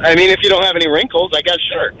 I mean, if you don't have any wrinkles, I guess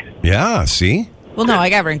sure. Yeah, see? Well, no, I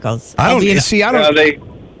got wrinkles. I don't.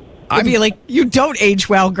 I'd be like, you don't age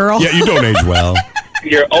well, girl. Yeah, you don't age well.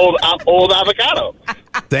 You're old avocado.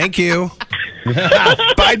 Thank you.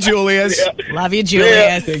 Bye, Julius. Yeah. Love you,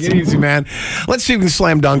 Julius. Take it easy, man. Let's see if we can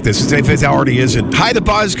slam dunk this if it already isn't. Hi, the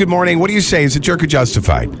buzz. Good morning. What do you say? Is it jerk or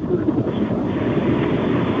justified?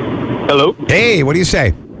 Hello. Hey, what do you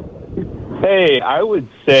say? Hey, I would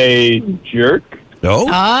say jerk. No?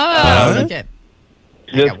 Look at.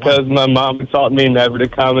 Just because my mom taught me never to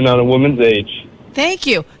comment on a woman's age. Thank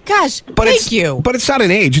you. Gosh, thank you. But it's not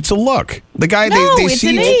an age. It's a look. The guy, No, they it's see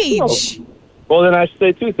an age. Well, then I should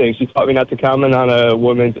say two things. She taught me not to comment on a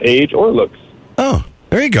woman's age or looks. Oh,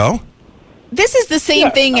 there you go. This is the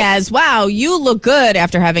same thing as, wow, you look good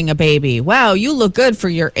after having a baby. Wow, you look good for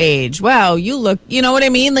your age. Wow, you look, you know what I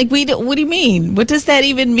mean? Like, what do you mean? What does that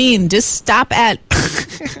even mean? Just stop at.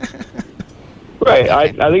 Right.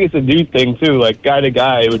 I think it's a dude thing, too. Like, guy to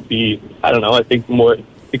guy, it would be, I don't know, I think more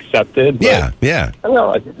accepted. But Yeah. I don't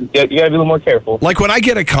know. You got to be a little more careful. Like when I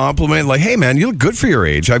get a compliment, like, "Hey, man, you look good for your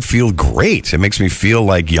age," I feel great. It makes me feel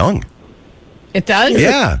like young. It does?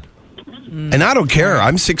 Yeah. And I don't care.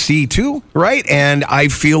 I'm 62, right? And I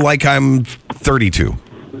feel like I'm 32,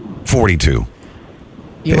 42.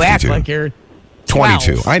 You 52. act like you're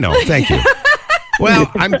 22. 12. I know. Thank you. Well,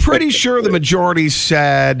 I'm pretty sure the majority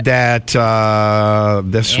said that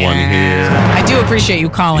this one here. I do appreciate you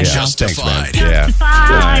calling. Yeah. though. Thanks, man. Yeah.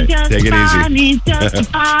 All right. Take it easy.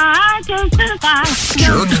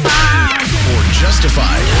 Jerk or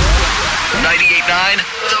justified. 98.9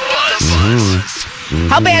 The Buzz.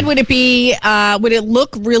 How bad would it be? Would it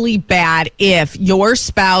look really bad if your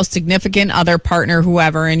spouse, significant other, partner,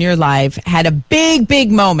 whoever in your life had a big, big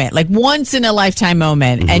moment, like once in a lifetime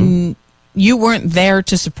moment, and you weren't there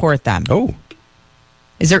to support them? Oh.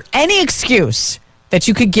 Is there any excuse that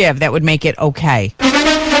you could give that would make it okay?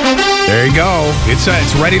 There you go.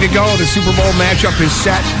 It's ready to go. The Super Bowl matchup is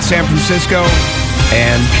set. San Francisco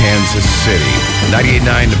and Kansas City.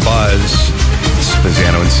 98.9 The Buzz.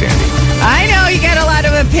 Spezzano and Sandy. I know you got a lot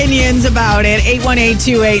of opinions about it.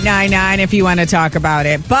 818-2899 if you want to talk about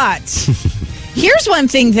it. But here's one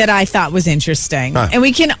thing that I thought was interesting. And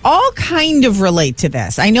we can all kind of relate to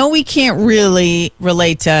this. I know we can't really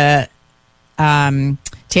relate to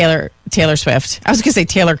Taylor Swift. I was going to say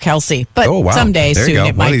Taylor Kelsey, but some days there soon you go.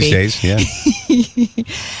 it might One of be. these days, yeah.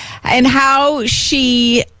 And how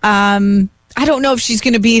she, I don't know if she's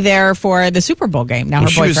going to be there for the Super Bowl game. Now her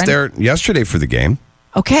She boyfriend was there yesterday for the game.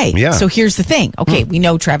 Okay. Yeah. So here's the thing. Okay, we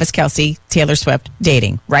know Travis Kelsey, Taylor Swift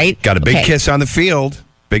dating, right? Got a big Okay. kiss on the field.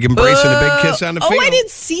 Big embrace and a big kiss on the field. Oh, I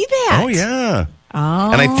didn't see that. Oh, yeah.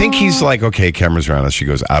 Oh. And I think he's like, okay, camera's around us. She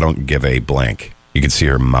goes, I don't give a blank. You can see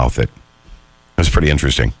her mouth it. It was pretty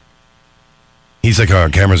interesting. He's like, oh,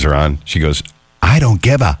 cameras are on. She goes, I don't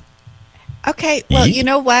give a. Okay, well, you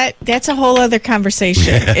know what? That's a whole other conversation.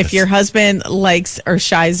 Yes. If your husband likes or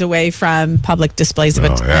shies away from public displays of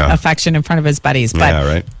affection in front of his buddies. But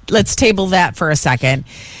right. Let's table that for a second.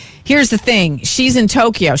 Here's the thing. She's in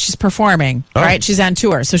Tokyo. She's performing, right? She's on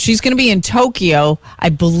tour. So she's going to be in Tokyo, I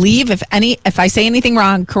believe. If I say anything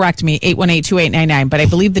wrong, correct me, 818-2899. But I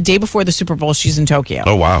believe the day before the Super Bowl, she's in Tokyo.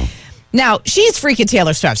 Oh, wow. Now, she's freaking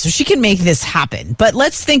Taylor Swift, so she can make this happen. But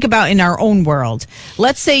let's think about in our own world.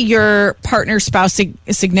 Let's say your partner, spouse,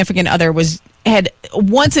 significant other had a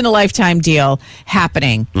once-in-a-lifetime deal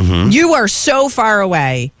happening. You are so far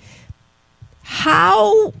away.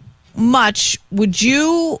 How much would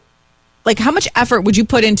you, how much effort would you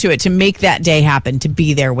put into it to make that day happen, to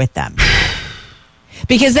be there with them?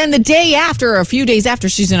 Because then the day after or a few days after,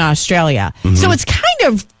 she's in Australia. So it's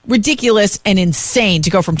kind of ridiculous and insane to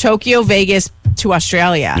go from Tokyo, Vegas to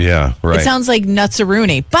Australia. Yeah, right. It sounds like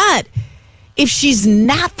nuts-a-rooney. But if she's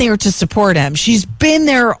not there to support him, she's been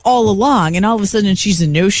there all along, and all of a sudden she's a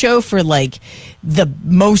no-show for the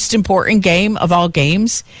most important game of all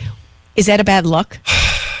games, is that a bad look?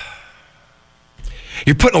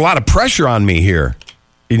 You're putting a lot of pressure on me here.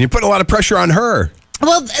 And you're putting a lot of pressure on her.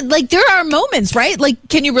 Well, there are moments, right?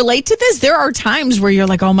 Can you relate to this? There are times where you're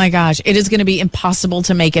like, oh my gosh, it is going to be impossible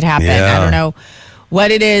to make it happen. Yeah. I don't know what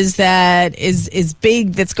it is that is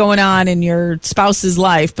big that's going on in your spouse's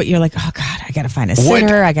life, but you're like, oh God, I got to find a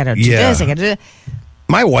sitter. I got to do this. I got to do that.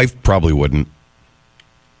 My wife probably wouldn't.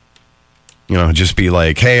 Just be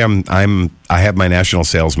like, hey, I have my national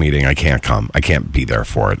sales meeting. I can't come. I can't be there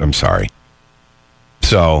for it. I'm sorry.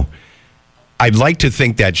 So I'd like to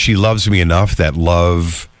think that she loves me enough that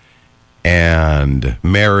love and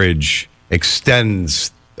marriage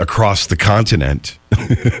extends across the continent.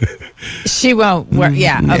 She won't work.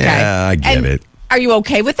 Yeah, okay. Yeah, I get it. Are you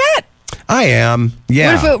okay with that? I am,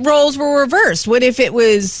 yeah. What if roles were reversed? What if it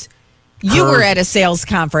was you were at a sales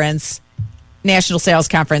conference, national sales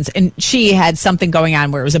conference, and she had something going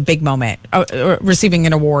on where it was a big moment, receiving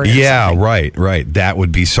an award? Yeah, right. That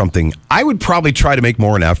would be something. I would probably try to make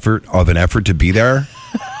more an effort to be there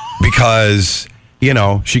because,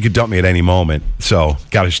 she could dump me at any moment. So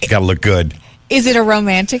gotta look good. Is it a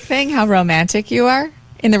romantic thing? How romantic you are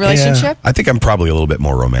in the relationship? Yeah, I think I'm probably a little bit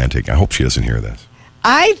more romantic. I hope she doesn't hear this.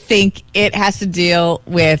 I think it has to deal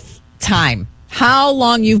with time. How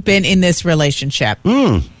long you've been in this relationship.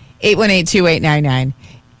 818-2899.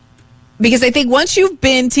 Because I think once you've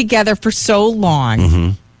been together for so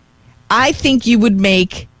long, I think you would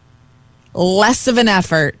make less of an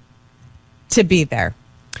effort to be there.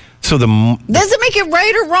 So doesn't make it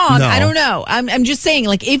right or wrong. No. I don't know. I'm just saying,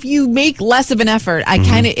 like, if you make less of an effort,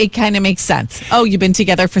 it kind of makes sense. Oh, you've been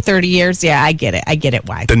together for 30 years? Yeah, I get it.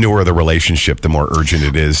 Why? The newer the relationship, the more urgent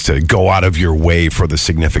it is to go out of your way for the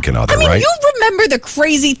significant other, right? You remember the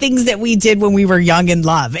crazy things that we did when we were young in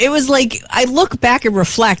love. It was like, I look back and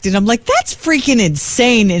reflect, and I'm like, that's freaking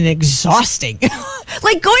insane and exhausting.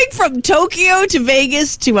 Like going from Tokyo to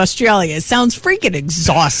Vegas to Australia. It sounds freaking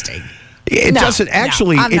exhausting. It doesn't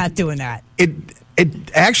actually. I'm not doing that. It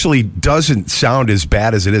actually doesn't sound as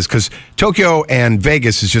bad as it is, because Tokyo and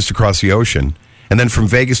Vegas is just across the ocean. And then from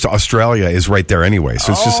Vegas to Australia is right there anyway.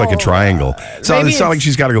 So it's just like a triangle. So it's not like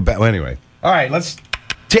she's got to go back. Well, anyway. All right, let's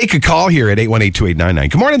take a call here at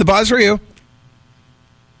 818-2899. Good morning, The Buzz. How are you?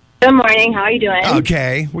 Good morning. How are you doing?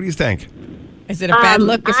 Okay. What do you think? Is it a bad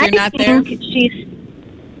look if you're not there?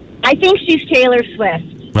 I think she's Taylor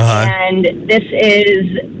Swift. And this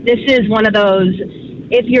is one of those,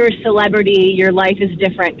 if you're a celebrity, your life is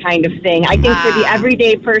different kind of thing. I think for the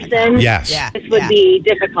everyday person, this would be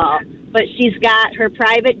difficult. But she's got her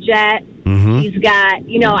private jet. She's got,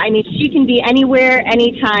 she can be anywhere,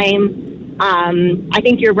 anytime. I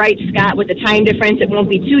think you're right, Scott, with the time difference. It won't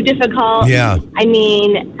be too difficult. Yeah. I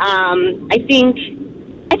mean, I think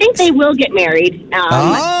they will get married.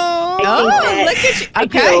 Look at you.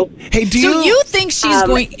 Okay. Hey, so you think she's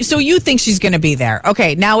going? So you think she's going to be there?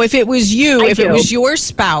 Okay. Now, if it was you, it was your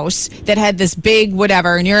spouse that had this big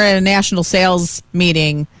whatever, and you're at a national sales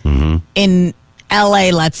meeting in LA,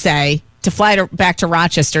 let's say, to fly back to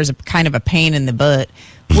Rochester is a kind of a pain in the butt.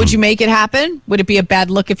 Would you make it happen? Would it be a bad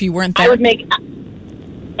look if you weren't there? I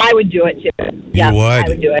would do it too. Yeah, you would. I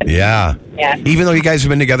would do it. Yeah. Even though you guys have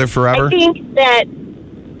been together forever. I think that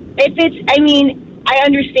I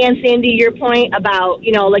understand, Sandy, your point about,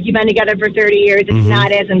 like you've been together for 30 years, it's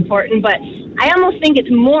not as important, but I almost think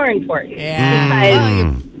it's more important.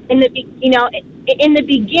 Because in the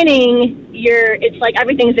beginning, it's like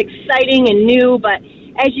everything's exciting and new, but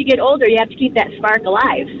as you get older, you have to keep that spark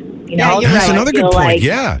alive. That's another good point.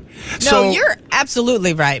 No, you're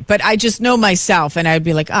absolutely right. But I just know myself, and I'd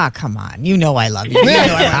be like, come on. You know I love you. You know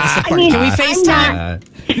I want to support you. Can we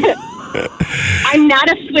FaceTime? I'm not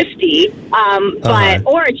a Swiftie,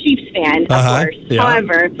 or a Chiefs fan, of course. Yeah.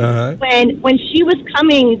 However, when she was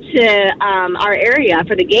coming to our area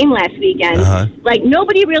for the game last weekend, like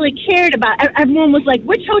nobody really cared about. Everyone was like,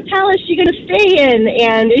 "Which hotel is she going to stay in?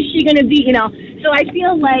 And is she going to be?" So I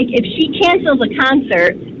feel like if she cancels a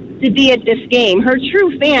concert to be at this game, her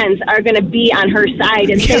true fans are going to be on her side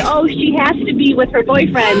and say, "Oh, she has to be with her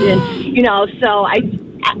boyfriend," and So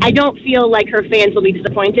I don't feel like her fans will be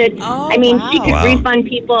disappointed. She could refund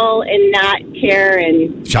people and not care.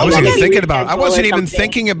 And I wasn't even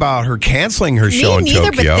thinking about her canceling her show in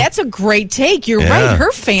Tokyo. But that's a great take. You're right.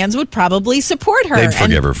 Her fans would probably support her. They'd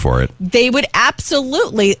forgive her for it. They would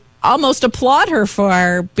absolutely almost applaud her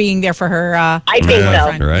for being there for her. I think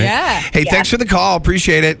so. Right? Yeah. Hey, thanks for the call.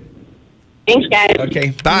 Appreciate it. Thanks, guys.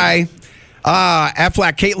 Okay, bye.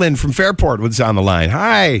 Aflac, Caitlin from Fairport was on the line.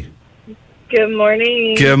 Hi. Good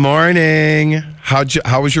morning. Good morning. How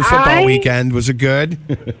was your football weekend? Was it good?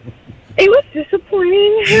 It was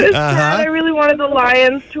disappointing. It was sad. I really wanted the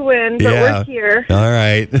Lions to win, but we're here. All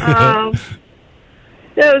right. That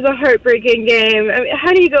was a heartbreaking game. I mean,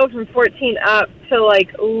 how do you go from 14 up to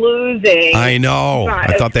losing? I know.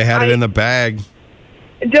 I thought they had it in the bag.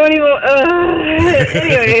 Don't even.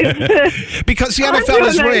 Anyways. Because the NFL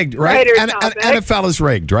is rigged, right? NFL is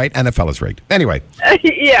rigged, right? NFL is rigged. Anyway.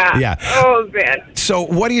 Yeah. Oh, man. So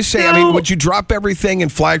what do you say? I mean, would you drop everything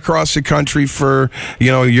and fly across the country for,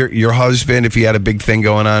 your husband if he had a big thing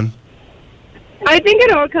going on? I think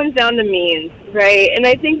it all comes down to means, right? And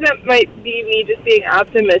I think that might be me just being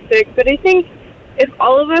optimistic, but I think if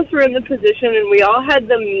all of us were in the position and we all had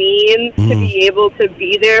the means to be able to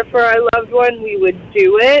be there for our loved one, we would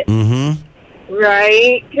do it,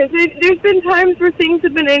 right? Because there's been times where things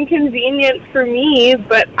have been inconvenient for me,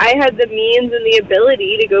 but I had the means and the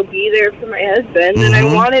ability to go be there for my husband, and I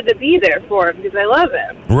wanted to be there for him because I love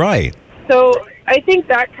him. Right. So I think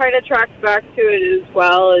that kind of tracks back to it as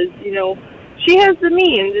well, as, she has the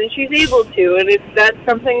means and she's able to, and if that's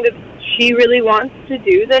something that she really wants to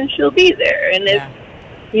do, then she'll be there. And if,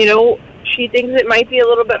 she thinks it might be a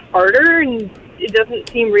little bit harder and it doesn't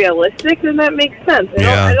seem realistic, then that makes sense.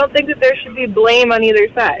 I don't think that there should be blame on either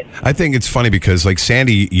side. I think it's funny because,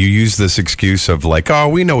 Sandy, you use this excuse of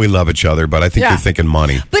we know we love each other, but I think you're thinking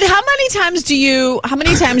money. But how many many times do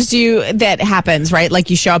you that happens, right? Like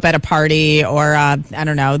you show up at a party or I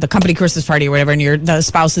don't know, the company Christmas party or whatever, and the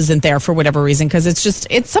spouse isn't there for whatever reason, because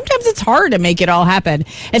sometimes it's hard to make it all happen.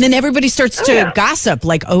 And then everybody starts to gossip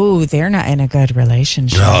like, oh, they're not in a good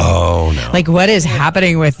relationship. No. Like, what is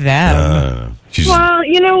happening with them? Well,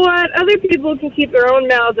 you know what? Other people can keep their own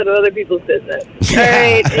mouths out of other people's business. All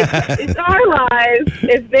right? It's our lives.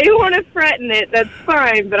 If they want to threaten it, that's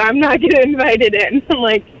fine, but I'm not going to invite it in. I'm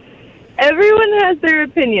like, everyone has their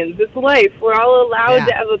opinions. It's life. We're all allowed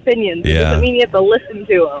to have opinions. It doesn't mean you have to listen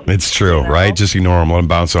to them. It's true, right? Just ignore them. Let them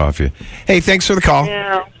bounce off you. Hey, thanks for the call.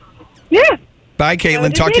 Yeah. Bye,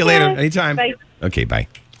 Caitlin. Talk to you later. Anytime. Bye. Okay, bye.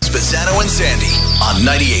 Spezzano and Sandy on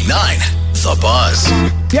 98.9 The Buzz.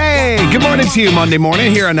 Yay! Good morning to you, Monday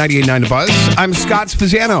morning here on 98.9 The Buzz. I'm Scott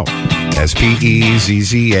Spezzano. Spezzano.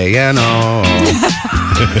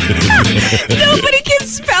 Nobody can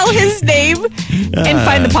spell his name and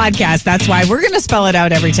find the podcast. That's why we're going to spell it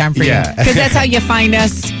out every time for you. Because that's how you find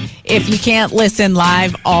us. If you can't listen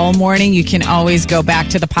live all morning, you can always go back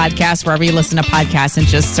to the podcast wherever you listen to podcasts and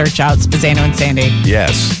just search out Spezzano and Sandy.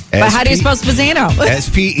 Yes. But how do you spell Spezzano?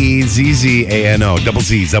 Spezzano. Double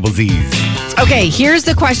Z's. Okay, here's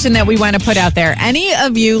the question that we want to put out there. Any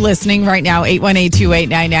of you listening right now,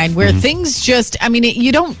 818-2899, where things just,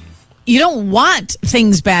 you don't want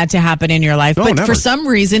things bad to happen in your life, but for some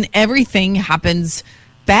reason, everything happens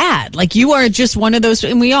bad. Like you are just one of those,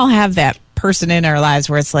 and we all have that person in our lives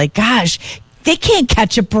where it's like, gosh, they can't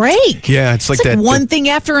catch a break. Yeah, it's like that one thing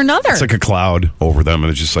after another. It's like a cloud over them, and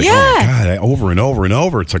it's just like, oh my God, over and over and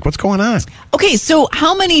over. It's like, what's going on? Okay, so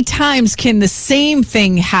how many times can the same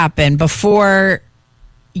thing happen before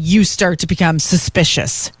you start to become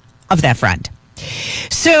suspicious of that friend?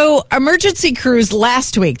 So emergency crews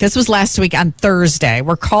last week on Thursday,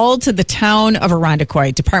 were called to the town of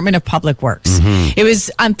Irondequoit, Department of Public Works. It was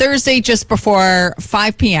on Thursday just before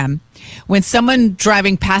 5 p.m. when someone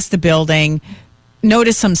driving past the building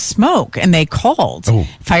noticed some smoke, and they called.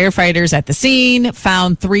 Firefighters at the scene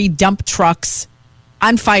found 3 dump trucks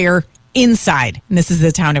on fire inside. And this is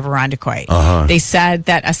the town of Irondequoit. They said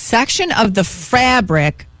that a section of the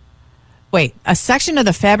fabric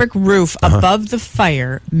roof above the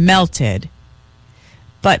fire melted,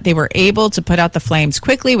 but they were able to put out the flames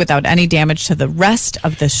quickly without any damage to the rest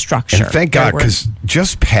of the structure. And thank God, because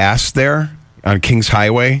just past there on Kings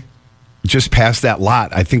Highway, just past that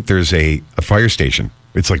lot, I think there's a fire station.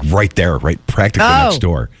 It's like right there, practically next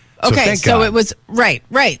door. So okay, so it was right.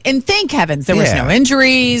 And thank heavens there was no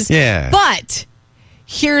injuries. Yeah. But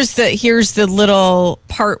here's the little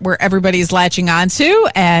part where everybody's latching onto,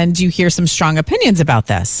 and you hear some strong opinions about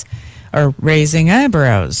this or raising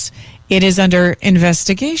eyebrows. It is under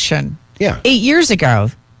investigation. Yeah. 8 years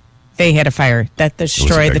ago, they had a fire that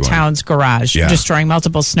destroyed the town's garage, destroying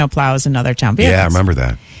multiple snowplows and other town vehicles. Yeah, I remember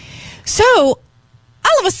that. So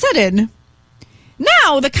all of a sudden,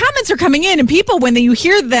 now the comments are coming in, and people, when you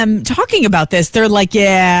hear them talking about this, they're like,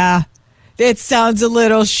 yeah, it sounds a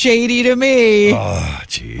little shady to me. Oh,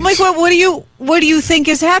 jeez. I'm like, what do you think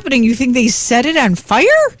is happening? You think they set it on fire?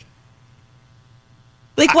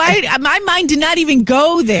 Like, why? My mind did not even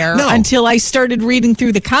go there until I started reading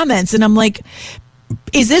through the comments, and I'm like,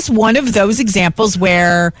 is this one of those examples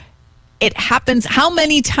where it happens? How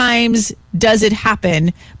many times does it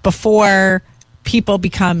happen before people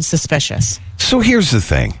become suspicious? So here's the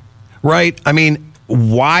thing, right?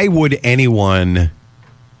 Why would anyone...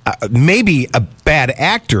 maybe a bad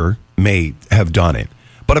actor may have done it,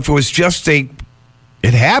 but if it was just it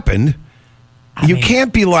happened, you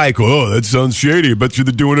can't be like, oh, that sounds shady, but you're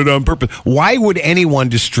doing it on purpose. Why would anyone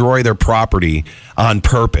destroy their property on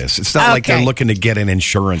purpose? It's not like they're looking to get an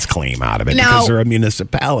insurance claim out of it because they're a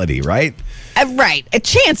municipality, right? Right.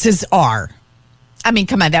 Chances are.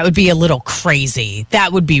 Come on, that would be a little crazy.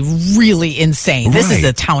 That would be really insane. This is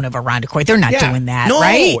the town of Irondequoit. They're not doing that,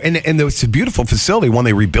 right? And it's a beautiful facility. When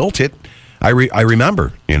they rebuilt it, I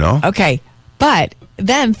remember, Okay, but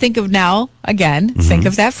then think of now, again, think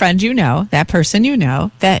of that friend that person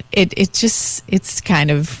that it's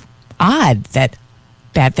kind of odd that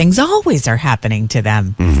bad things always are happening to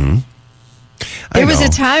them. There was a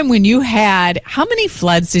time when you had, how many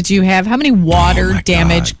floods did you have? How many water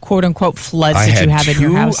damage, quote unquote, floods did you have in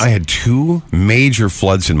your house? I had 2 major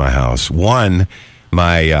floods in my house. One,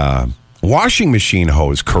 my washing machine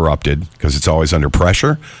hose corrupted because it's always under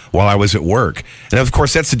pressure while I was at work. And of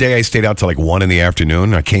course, that's the day I stayed out till like 1 in the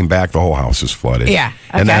afternoon. I came back, the whole house was flooded. Yeah.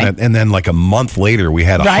 Okay. And then like a month later, we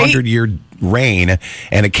had a 100-year rain,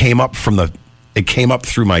 and it came up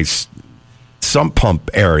through my sump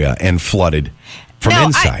pump area and flooded from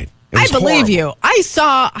inside. I believe horrible. you.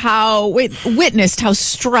 I witnessed how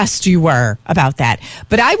stressed you were about that.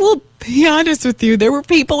 But I will be honest with you. There were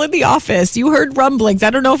people in the office. You heard rumblings. I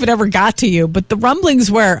don't know if it ever got to you, but the rumblings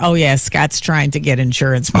were, oh, yeah, Scott's trying to get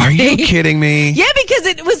insurance for Are me. you kidding me? Yeah, because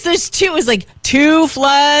it was like 2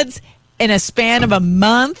 floods in a span of a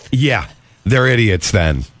month. Yeah, they're idiots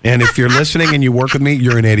then. And if you're listening and you work with me,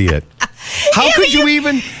 you're an idiot. How could you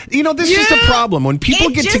even, this is the problem. When people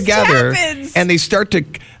get together and they start to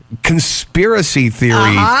conspiracy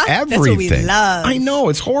theory everything. That's what we love. I know,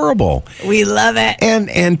 it's horrible. We love it.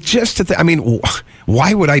 And just to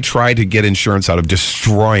why would I try to get insurance out of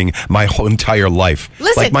destroying my whole entire life?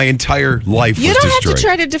 Listen, like my entire life was destroyed. You don't have to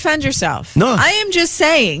try to defend yourself. No. I am just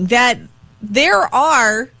saying that there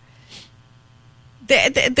are...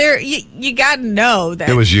 You got to know that.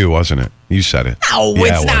 It was you, wasn't it? You said it. No, Yeah,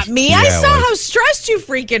 it's it not was. me. Yeah, I it saw was. how stressed you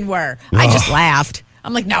freaking were. I just laughed.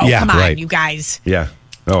 I'm like, no, come on, you guys. Yeah.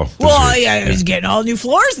 Oh. Well, yeah, he's getting all new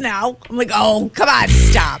floors now. I'm like, oh, come on,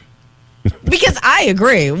 stop. Because I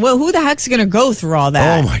agree. Well, who the heck's going to go through all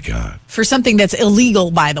that? Oh, my God. For something that's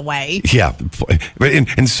illegal, by the way. Yeah.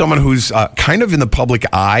 And someone who's kind of in the public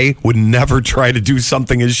eye would never try to do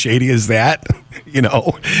something as shady as that.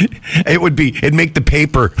 It'd make the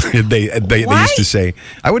paper, they used to say.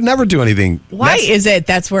 I would never do anything. Why is it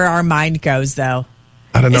that's where our mind goes, though?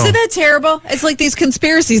 I don't know. Isn't that terrible? It's like these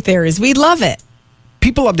conspiracy theories. We love it.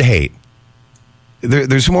 People love to hate.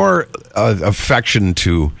 There's more affection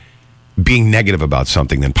to being negative about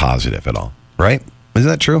something than positive at all, right? Isn't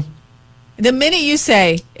that true? The minute you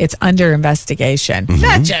say it's under investigation,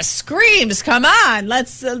 that just screams, come on,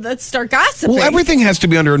 let's start gossiping. Well, everything has to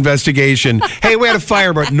be under investigation. Hey, we had a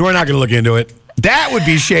fire, but we're not going to look into it. That would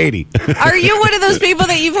be shady. Are you one of those people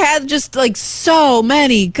that you've had just like so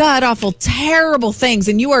many god-awful, terrible things,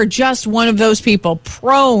 and you are just one of those people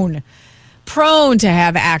prone to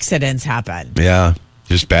have accidents happen? Yeah,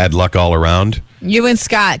 just bad luck all around. You and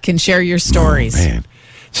Scott can share your stories. Oh, man.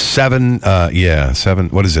 7,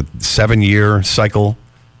 what is it? 7-year cycle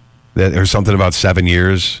or something about 7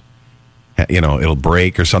 years. It'll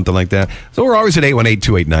break or something like that. So we're always at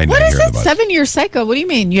 818-2899. What is it? 7-year cycle? What do you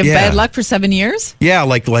mean? You have bad luck for 7 years? Yeah,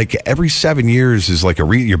 like every 7 years is like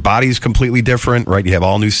your body's completely different, right? You have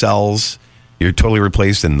all new cells. You're totally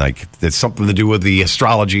replaced, and it's something to do with the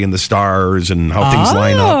astrology and the stars and how things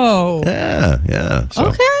line up. Yeah. So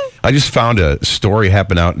okay. I just found a story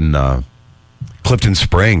happened out in Clifton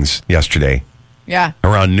Springs yesterday. Yeah.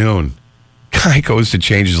 Around noon. Guy goes to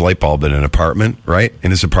change his light bulb in an apartment, right?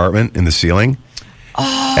 In his apartment, in the ceiling.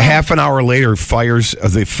 Oh. A half an hour later,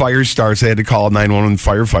 the fire starts. They had to call 911.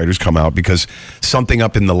 Firefighters come out because something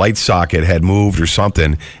up in the light socket had moved or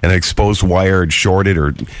something, and an exposed wire had shorted.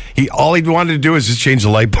 All he wanted to do is just change the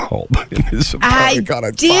light bulb in his apartment.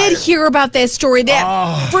 I did hear about that story.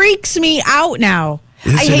 That freaks me out now.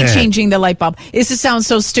 I hate changing the light bulb. This sounds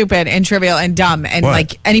so stupid and trivial and dumb. And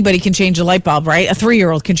like anybody can change a light bulb, right? A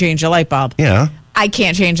 3-year-old can change a light bulb. Yeah. I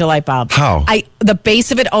can't change a light bulb. How? The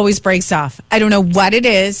base of it always breaks off. I don't know what it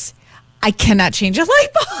is. I cannot change a light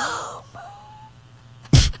bulb.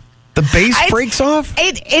 The base breaks off?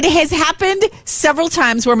 It has happened several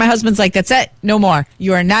times where my husband's like, that's it. No more.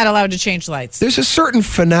 You are not allowed to change lights. There's a certain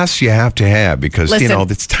finesse you have to have because, Listen,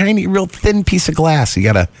 this tiny, real thin piece of glass. You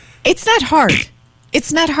got to... It's not hard.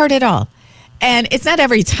 It's not hard at all. And it's not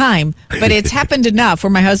every time, but it's happened enough where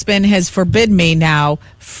my husband has forbid me now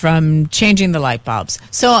from changing the light bulbs.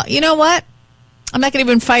 So, you know what? I'm not going to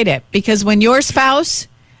even fight it because when your spouse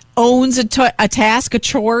owns a task, a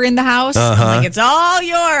chore in the house, I'm like, it's all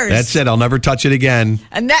yours. That's it. I'll never touch it again.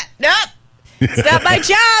 And nope. It's not my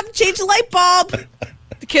job. Change the light bulb.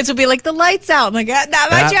 The kids will be like, the light's out. I'm like,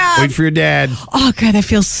 not my job. Wait for your dad. Oh, God, that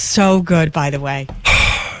feels so good, by the way.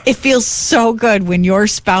 It feels so good when your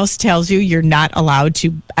spouse tells you you're not allowed to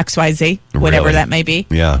XYZ, whatever Really? that may be.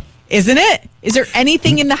 Yeah. Isn't it? Is there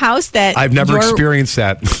anything in the house that I've never experienced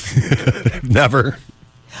that. Never.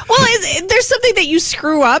 Well, there's something that you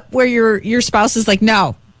screw up where your spouse is like,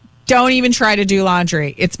 no, don't even try to do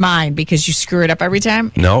laundry. It's mine because you screw it up every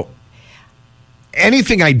time. No.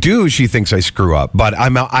 Anything I do, she thinks I screw up, but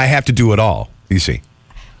I have to do it all, you see.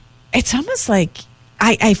 It's almost like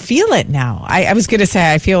I feel it now. I was going to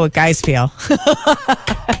say I feel what guys feel.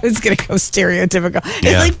 I was going to go stereotypical.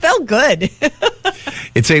 It's like, felt good.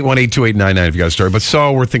 It's 818-2899 if you got a story. But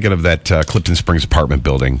so we're thinking of that Clifton Springs apartment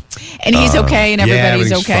building. And he's okay and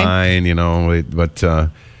everybody's okay. Fine, but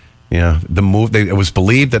the move, it was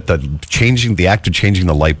believed that the act of changing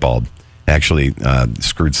the light bulb actually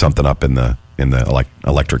screwed something up in the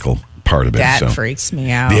electrical part of it. That freaks me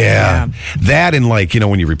out. Yeah. That and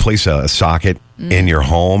when you replace a socket in your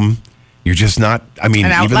home, You're just not, I mean,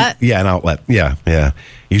 an outlet? An outlet. Yeah.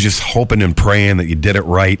 You're just hoping and praying that you did it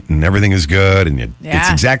right and everything is good and it's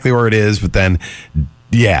exactly where it is. But then,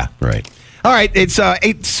 right. All right. It's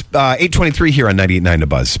 8:23 here on 98.9 The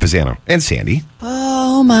Buzz. Spezzano and Sandy.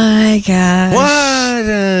 Oh, my gosh. What?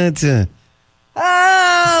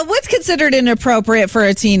 What's considered inappropriate for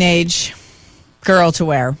a teenage girl to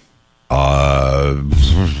wear? When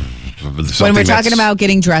we're talking about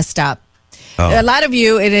getting dressed up. A lot of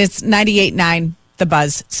you, it is 98.9 The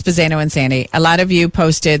Buzz, Spezzano and Sandy. A lot of you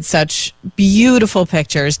posted such beautiful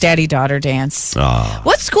pictures, daddy-daughter dance.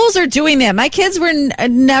 What schools are doing that? My kids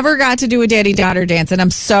never got to do a daddy-daughter dance, and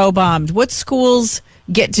I'm so bummed. What schools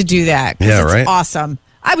get to do that? Yeah, it's right. Awesome.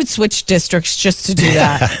 I would switch districts just to do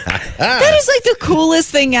that. That is like the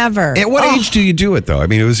coolest thing ever. At what age do you do it, though? I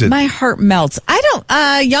mean, was it? My heart melts. I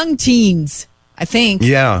don't, young teens, I think.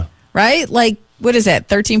 Yeah. Right? Like, what is it,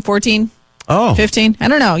 13, 14? Oh. 15? I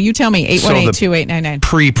don't know. You tell me. 818-2899.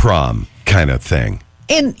 Pre-prom kind of thing.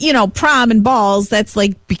 And, prom and balls, that's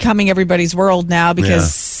like becoming everybody's world now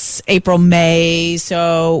because April, May.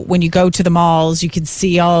 So when you go to the malls, you can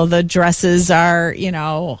see all the dresses are,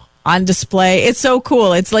 on display. It's so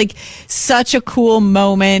cool. It's like such a cool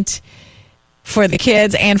moment for the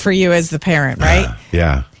kids and for you as the parent, right?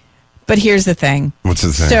 Yeah. But here's the thing. What's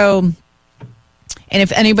the thing? So... And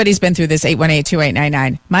if anybody's been through this,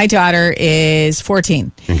 818-2899. My daughter is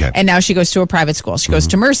 14. Okay. And now she goes to a private school. She goes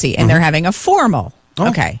to Mercy, and they're having a formal.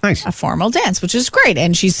 Nice. A formal dance, which is great.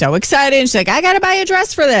 And she's so excited. And she's like, I got to buy a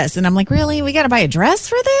dress for this. And I'm like, really? We got to buy a dress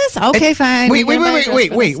for this? Okay, fine.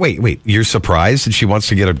 Wait. You're surprised that she wants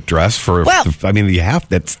to get a dress for, that's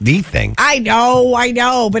the thing. I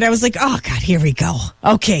know. But I was like, oh, God, here we go.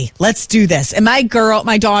 Okay, let's do this. And my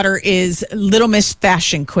daughter is Little Miss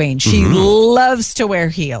Fashion Queen. She loves to wear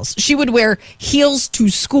heels. She would wear heels to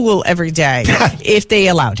school every day if they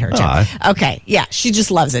allowed her to. Okay, yeah, she just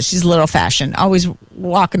loves it. She's a little fashion, always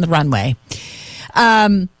walking the runway.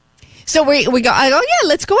 So we go, I go, yeah,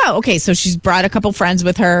 let's go out. Okay, so she's brought a couple friends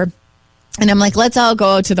with her. And I'm like, let's all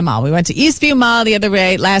go to the mall. We went to Eastview Mall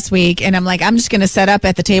last week. And I'm like, I'm just going to set up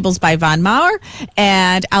at the tables by Von Maur.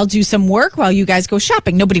 And I'll do some work while you guys go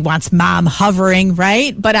shopping. Nobody wants mom hovering,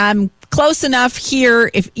 right? But I'm close enough here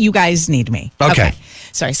if you guys need me. Okay.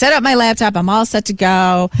 So I set up my laptop. I'm all set to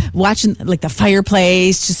go. Watching like the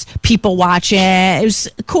fireplace, just people watching. It was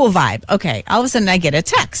a cool vibe. Okay. All of a sudden I get a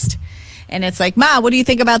text. And it's like, Ma, what do you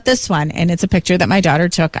think about this one? And it's a picture that my daughter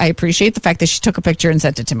took. I appreciate the fact that she took a picture and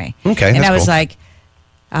sent it to me. Okay. And I was like,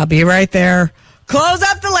 I'll be right there. Close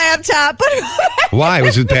up the laptop. Why?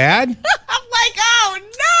 Was it bad? I'm like, oh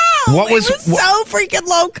no. It was so freaking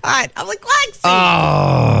low cut. I'm like, Lexi.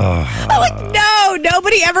 Oh. I'm like, no,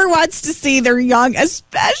 nobody ever wants to see their young,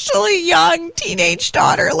 especially young teenage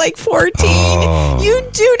daughter, like 14. Oh. You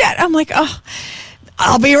do that. I'm like, oh,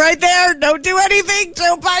 I'll be right there. Don't do anything.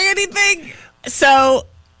 Don't buy anything. So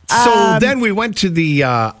then we went to the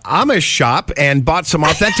Amish shop and bought some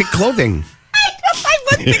authentic clothing. I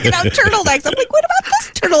was picking out turtlenecks. I'm like, what about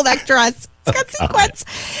this turtleneck dress? It's got sequins.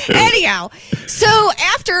 Anyhow, so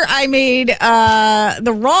after I made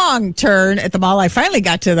the wrong turn at the mall, I finally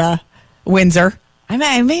got to the Windsor.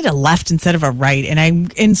 I made a left instead of a right, and I'm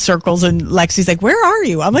in circles, and Lexi's like, where are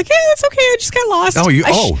you? I'm like, hey, that's okay. I just got lost.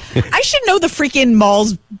 I should know the freaking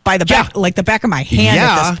malls by the back, like the back of my hand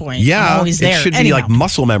at this point. Yeah, I'm always there. It should be like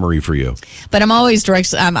muscle memory for you. But I'm always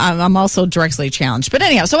I'm also directly challenged. But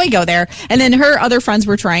anyhow, so I go there, and then her other friends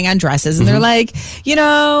were trying on dresses, and they're like,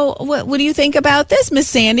 what do you think about this, Miss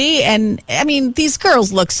Sandy? And I mean, these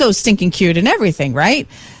girls look so stinking cute and everything, right?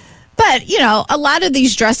 But, a lot of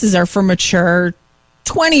these dresses are for mature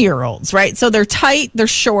 20-year-olds, right? So they're tight, they're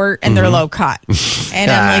short, and they're low cut. And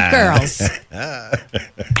I'm like, girls.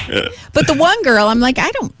 But the one girl, I'm like, I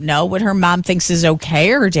don't know what her mom thinks is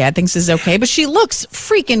okay or her dad thinks is okay, but she looks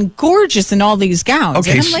freaking gorgeous in all these gowns.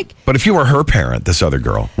 Okay, and I'm like, but if you were her parent, this other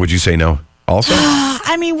girl, would you say no also?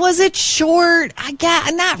 I mean, was it short?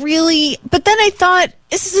 Not really. But then I thought,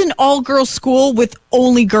 this is an all-girls school with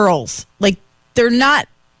only girls. Like, they're not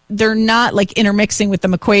like intermixing with the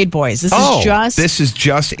McQuaid boys. This is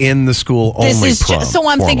just in the school only. So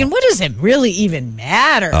I'm thinking, what does it really even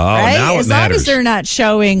matter? Right? Now as it matters. long as they're not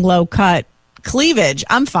showing low cut cleavage,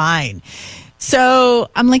 I'm fine. So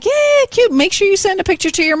I'm like, yeah, cute. Make sure you send a picture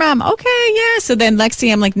to your mom. Okay, yeah. So then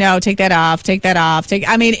Lexi, I'm like, no, take that off.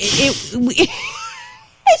 I mean, she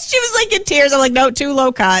was like in tears. I'm like, no, too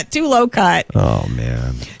low cut. Oh,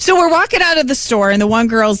 man. So we're walking out of the store, and the one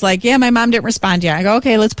girl's like, yeah, my mom didn't respond yet. I go,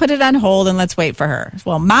 okay, let's put it on hold, and let's wait for her.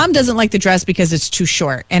 Well, mom doesn't like the dress because it's too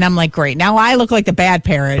short. And I'm like, great. Now I look like the bad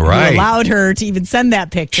parent who allowed her to even send that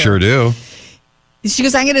picture. Sure do. She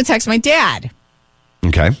goes, I'm going to text my dad.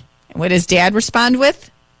 Okay. And what does dad respond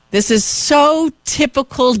with? This is so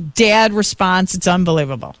typical dad response. It's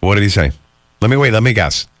unbelievable. What did he say? Let me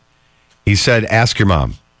guess. He said, ask your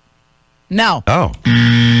mom. No. Oh.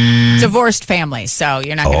 Divorced family. So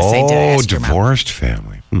you're not going to say ask your mom. Divorced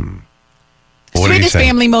family. What did he Sweetest say?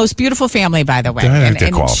 family, most beautiful family, by the way.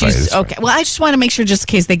 She's okay. Well, I just want to make sure just in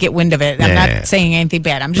case they get wind of it. I'm not saying anything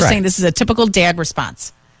bad. I'm just saying this is a typical dad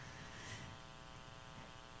response.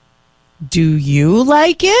 Do you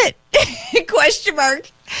like it? Question mark.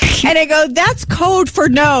 And I go, that's code for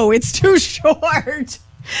no. It's too short.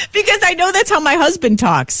 Because I know that's how my husband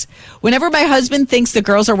talks. Whenever my husband thinks the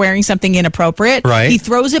girls are wearing something inappropriate, he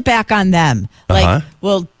throws it back on them. Like,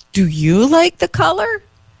 well, do you like the color?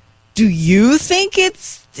 Do you think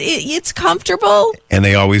it's comfortable? And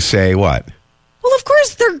they always say what? Well, of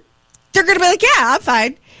course they're going to be like, yeah, I'm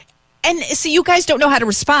fine. And so you guys don't know how to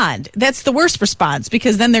respond. That's the worst response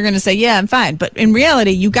because then they're going to say, yeah, I'm fine. But in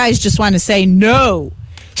reality, you guys just want to say no.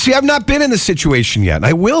 See, I've not been in this situation yet. And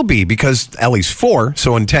I will be because Ellie's 4.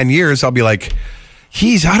 So in 10 years, I'll be like,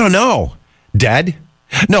 I don't know, dead?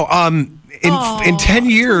 No, in 10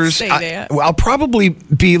 years, I'll probably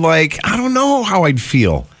be like, I don't know how I'd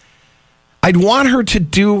feel. I'd want her to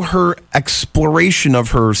do her exploration of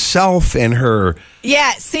herself and her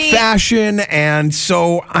fashion. And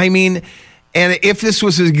so, I mean, and if this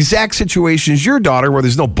was the exact situation as your daughter where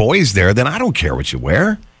there's no boys there, then I don't care what you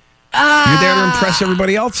wear. You're there to impress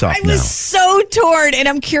everybody else up. I was so torn, and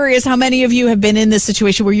I'm curious how many of you have been in this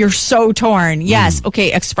situation where you're so torn. Yes,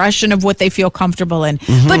 okay, expression of what they feel comfortable in.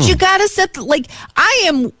 But you got to set, I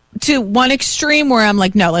am to one extreme where I'm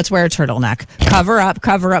like, no, let's wear a turtleneck. Cover up,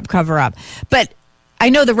 cover up, cover up. But I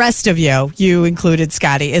know the rest of you included,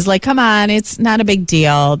 Scotty, is like, come on, it's not a big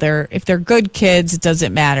deal. If they're good kids, it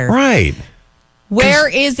doesn't matter. Right. Where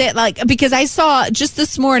is it because I saw just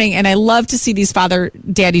this morning, and I love to see these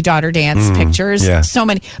daddy-daughter dance pictures. Yeah. So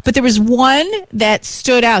many. But there was one that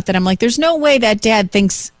stood out that I'm like, there's no way that dad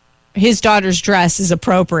thinks his daughter's dress is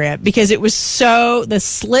appropriate because the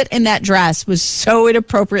slit in that dress was so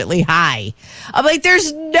inappropriately high. I'm like,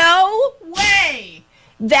 there's no way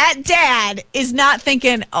that dad is not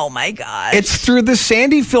thinking, oh my God. It's through the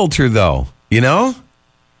Sandy filter though, you know?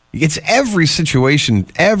 It's every situation,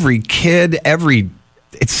 every kid,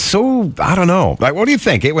 it's so, I don't know. Like, what do you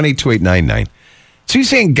think? 818-2899. So you're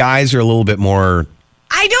saying guys are a little bit more...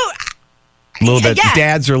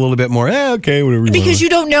 dads are a little bit more, okay, whatever you because you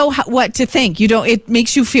don't know what to think. It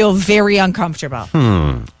makes you feel very uncomfortable.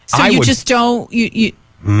 So you just don't...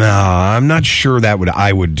 No, I'm not sure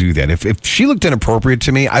I would do that. If she looked inappropriate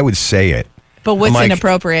to me, I would say it. But what's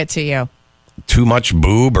inappropriate to you? Too much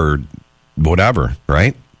boob or whatever,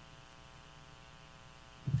 right?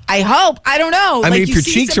 I hope. I don't know. I mean, if your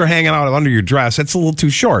cheeks are hanging out under your dress, that's a little too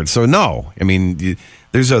short. So no. I mean,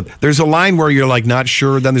 there's a line where you're like not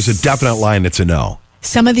sure. Then there's a definite line that's a no.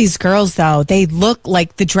 Some of these girls, though, they look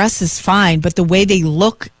like the dress is fine, but the way they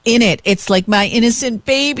look in it, it's like my innocent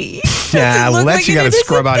baby. Yeah, well, that's you got to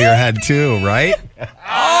scrub out of your head too, right?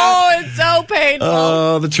 Oh, it's so painful.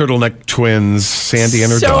 Oh, the turtleneck twins, Sandy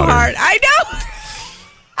and her daughter. So hard. I know.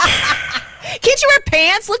 Can't you wear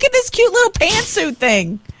pants? Look at this cute little pantsuit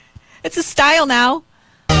thing. It's a style now.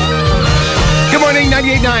 Good morning,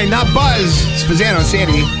 98.9, not Buzz. Spezzano and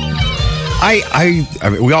Sandy. I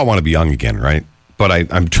mean, we all want to be young again, right? But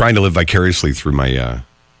I'm trying to live vicariously through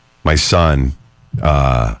my son.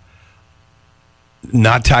 Not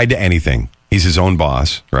tied to anything. He's his own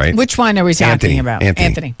boss, right? Which one are we talking about?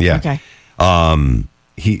 Anthony. Yeah. Okay.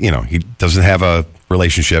 He doesn't have a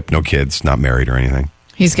relationship, no kids, not married or anything.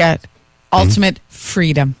 He's got ultimate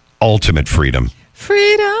freedom. Ultimate freedom.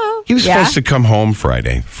 Freedom. He was supposed to come home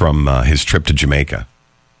Friday from his trip to Jamaica.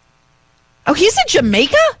 Oh, he's in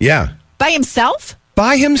Jamaica? Yeah. By himself?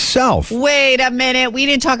 By himself. Wait a minute. We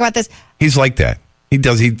didn't talk about this. He's like that. He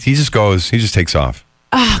does. He just goes. He just takes off.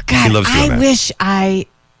 Oh, God. He loves doing that. I wish I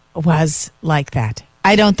was like that.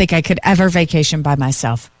 I don't think I could ever vacation by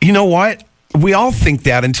myself. You know what? We all think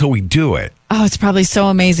that until we do it. Oh, it's probably so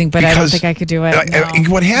amazing, but I don't think I could do it.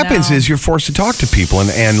 What happens is you're forced to talk to people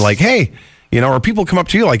and like, hey, or people come up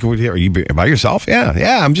to you like, are you by yourself?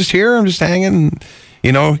 Yeah, I'm just here. I'm just hanging.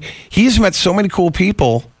 He's met so many cool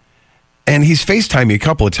people, and he's FaceTimed me a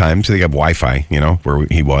couple of times. They have Wi-Fi, where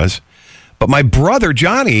he was. But my brother,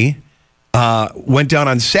 Johnny, went down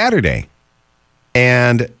on Saturday,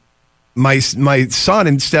 and my son,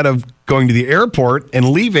 instead of going to the airport and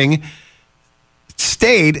leaving,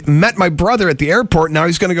 met my brother at the airport. Now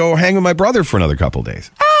he's going to go hang with my brother for another couple of days.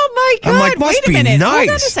 Oh, my God. I'm like, must be nice. Hold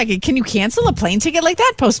on a second. Can you cancel a plane ticket like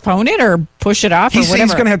that? Postpone it or push it off or whatever?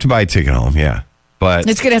 He's going to have to buy a ticket home, yeah. But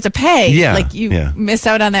it's going to have to pay. Yeah, Like you yeah. miss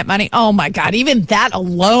out on that money. Oh my God. Even that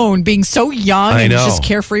alone, being so young I and know. just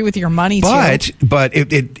carefree with your money But too.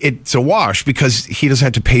 it's a wash because he doesn't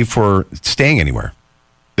have to pay for staying anywhere.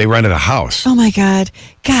 They rented a house. Oh my God.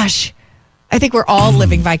 Gosh. I think we're all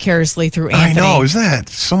living vicariously through Anthony. I know. Isn't that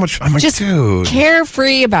so much? I'm like, Just dude.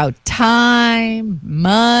 carefree about time,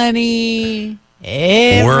 money,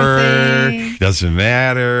 everything. Work doesn't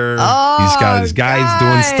matter. Oh, he's got his guys God.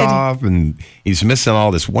 doing stuff, and he's missing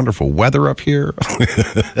all this wonderful weather up here.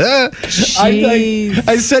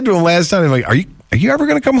 I said to him last time, I'm like, "Are you ever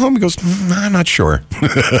going to come home?" He goes, "I'm not sure."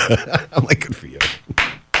 I'm like, "Good for you."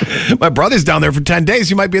 My brother's down there for 10 days.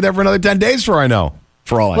 He might be there for another 10 days for all I know.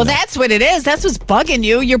 Well, that's what it is. That's what's bugging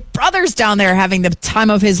you. Your brother's down there having the time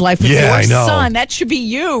of his life with Yeah, your I know. son. That should be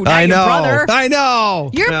you, not I know. your brother. I know.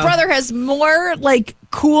 Your Yeah. brother has more like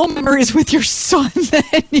cool memories with your son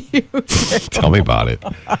than you do. Tell me about it.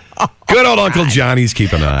 Good old Uncle Johnny's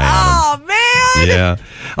keeping an eye on him. Oh, man. Yeah.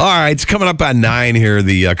 All right. It's coming up at 9 here.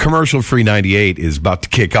 The commercial-free 98 is about to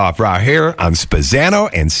kick off right here on Spezzano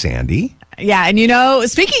and Sandy. Yeah, and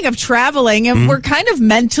speaking of traveling, and we're kind of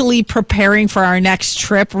mentally preparing for our next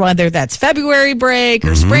trip, whether that's February break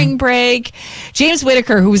or spring break. James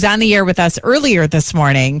Whitaker, who was on the air with us earlier this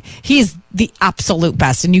morning, he's the absolute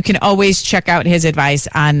best, and you can always check out his advice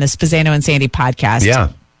on the Spezzano and Sandy podcast. Yeah.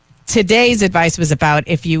 Today's advice was about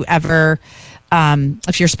if your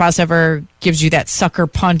spouse ever gives you that sucker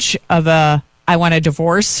punch of I want a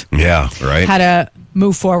divorce. Yeah, right. How to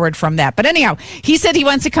move forward from that. But anyhow, he said he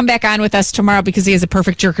wants to come back on with us tomorrow because he has a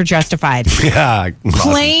perfect jerk or justified. Yeah.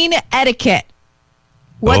 Plain etiquette.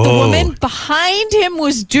 What the woman behind him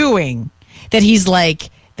was doing, that he's like,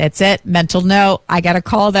 that's it, mental note. I got to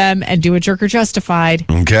call them and do a jerk or justified.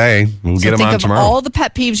 Okay. We'll get him think on of tomorrow. all the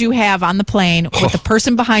pet peeves you have on the plane, what the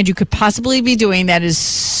person behind you could possibly be doing that is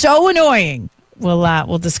so annoying.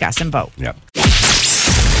 We'll discuss and vote. Yep.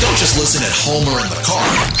 Don't just listen at home or in the car.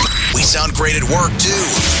 We sound great at work, too.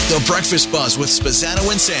 The Breakfast Buzz with Spezzano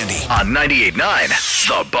and Sandy on 98.9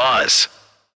 The Buzz.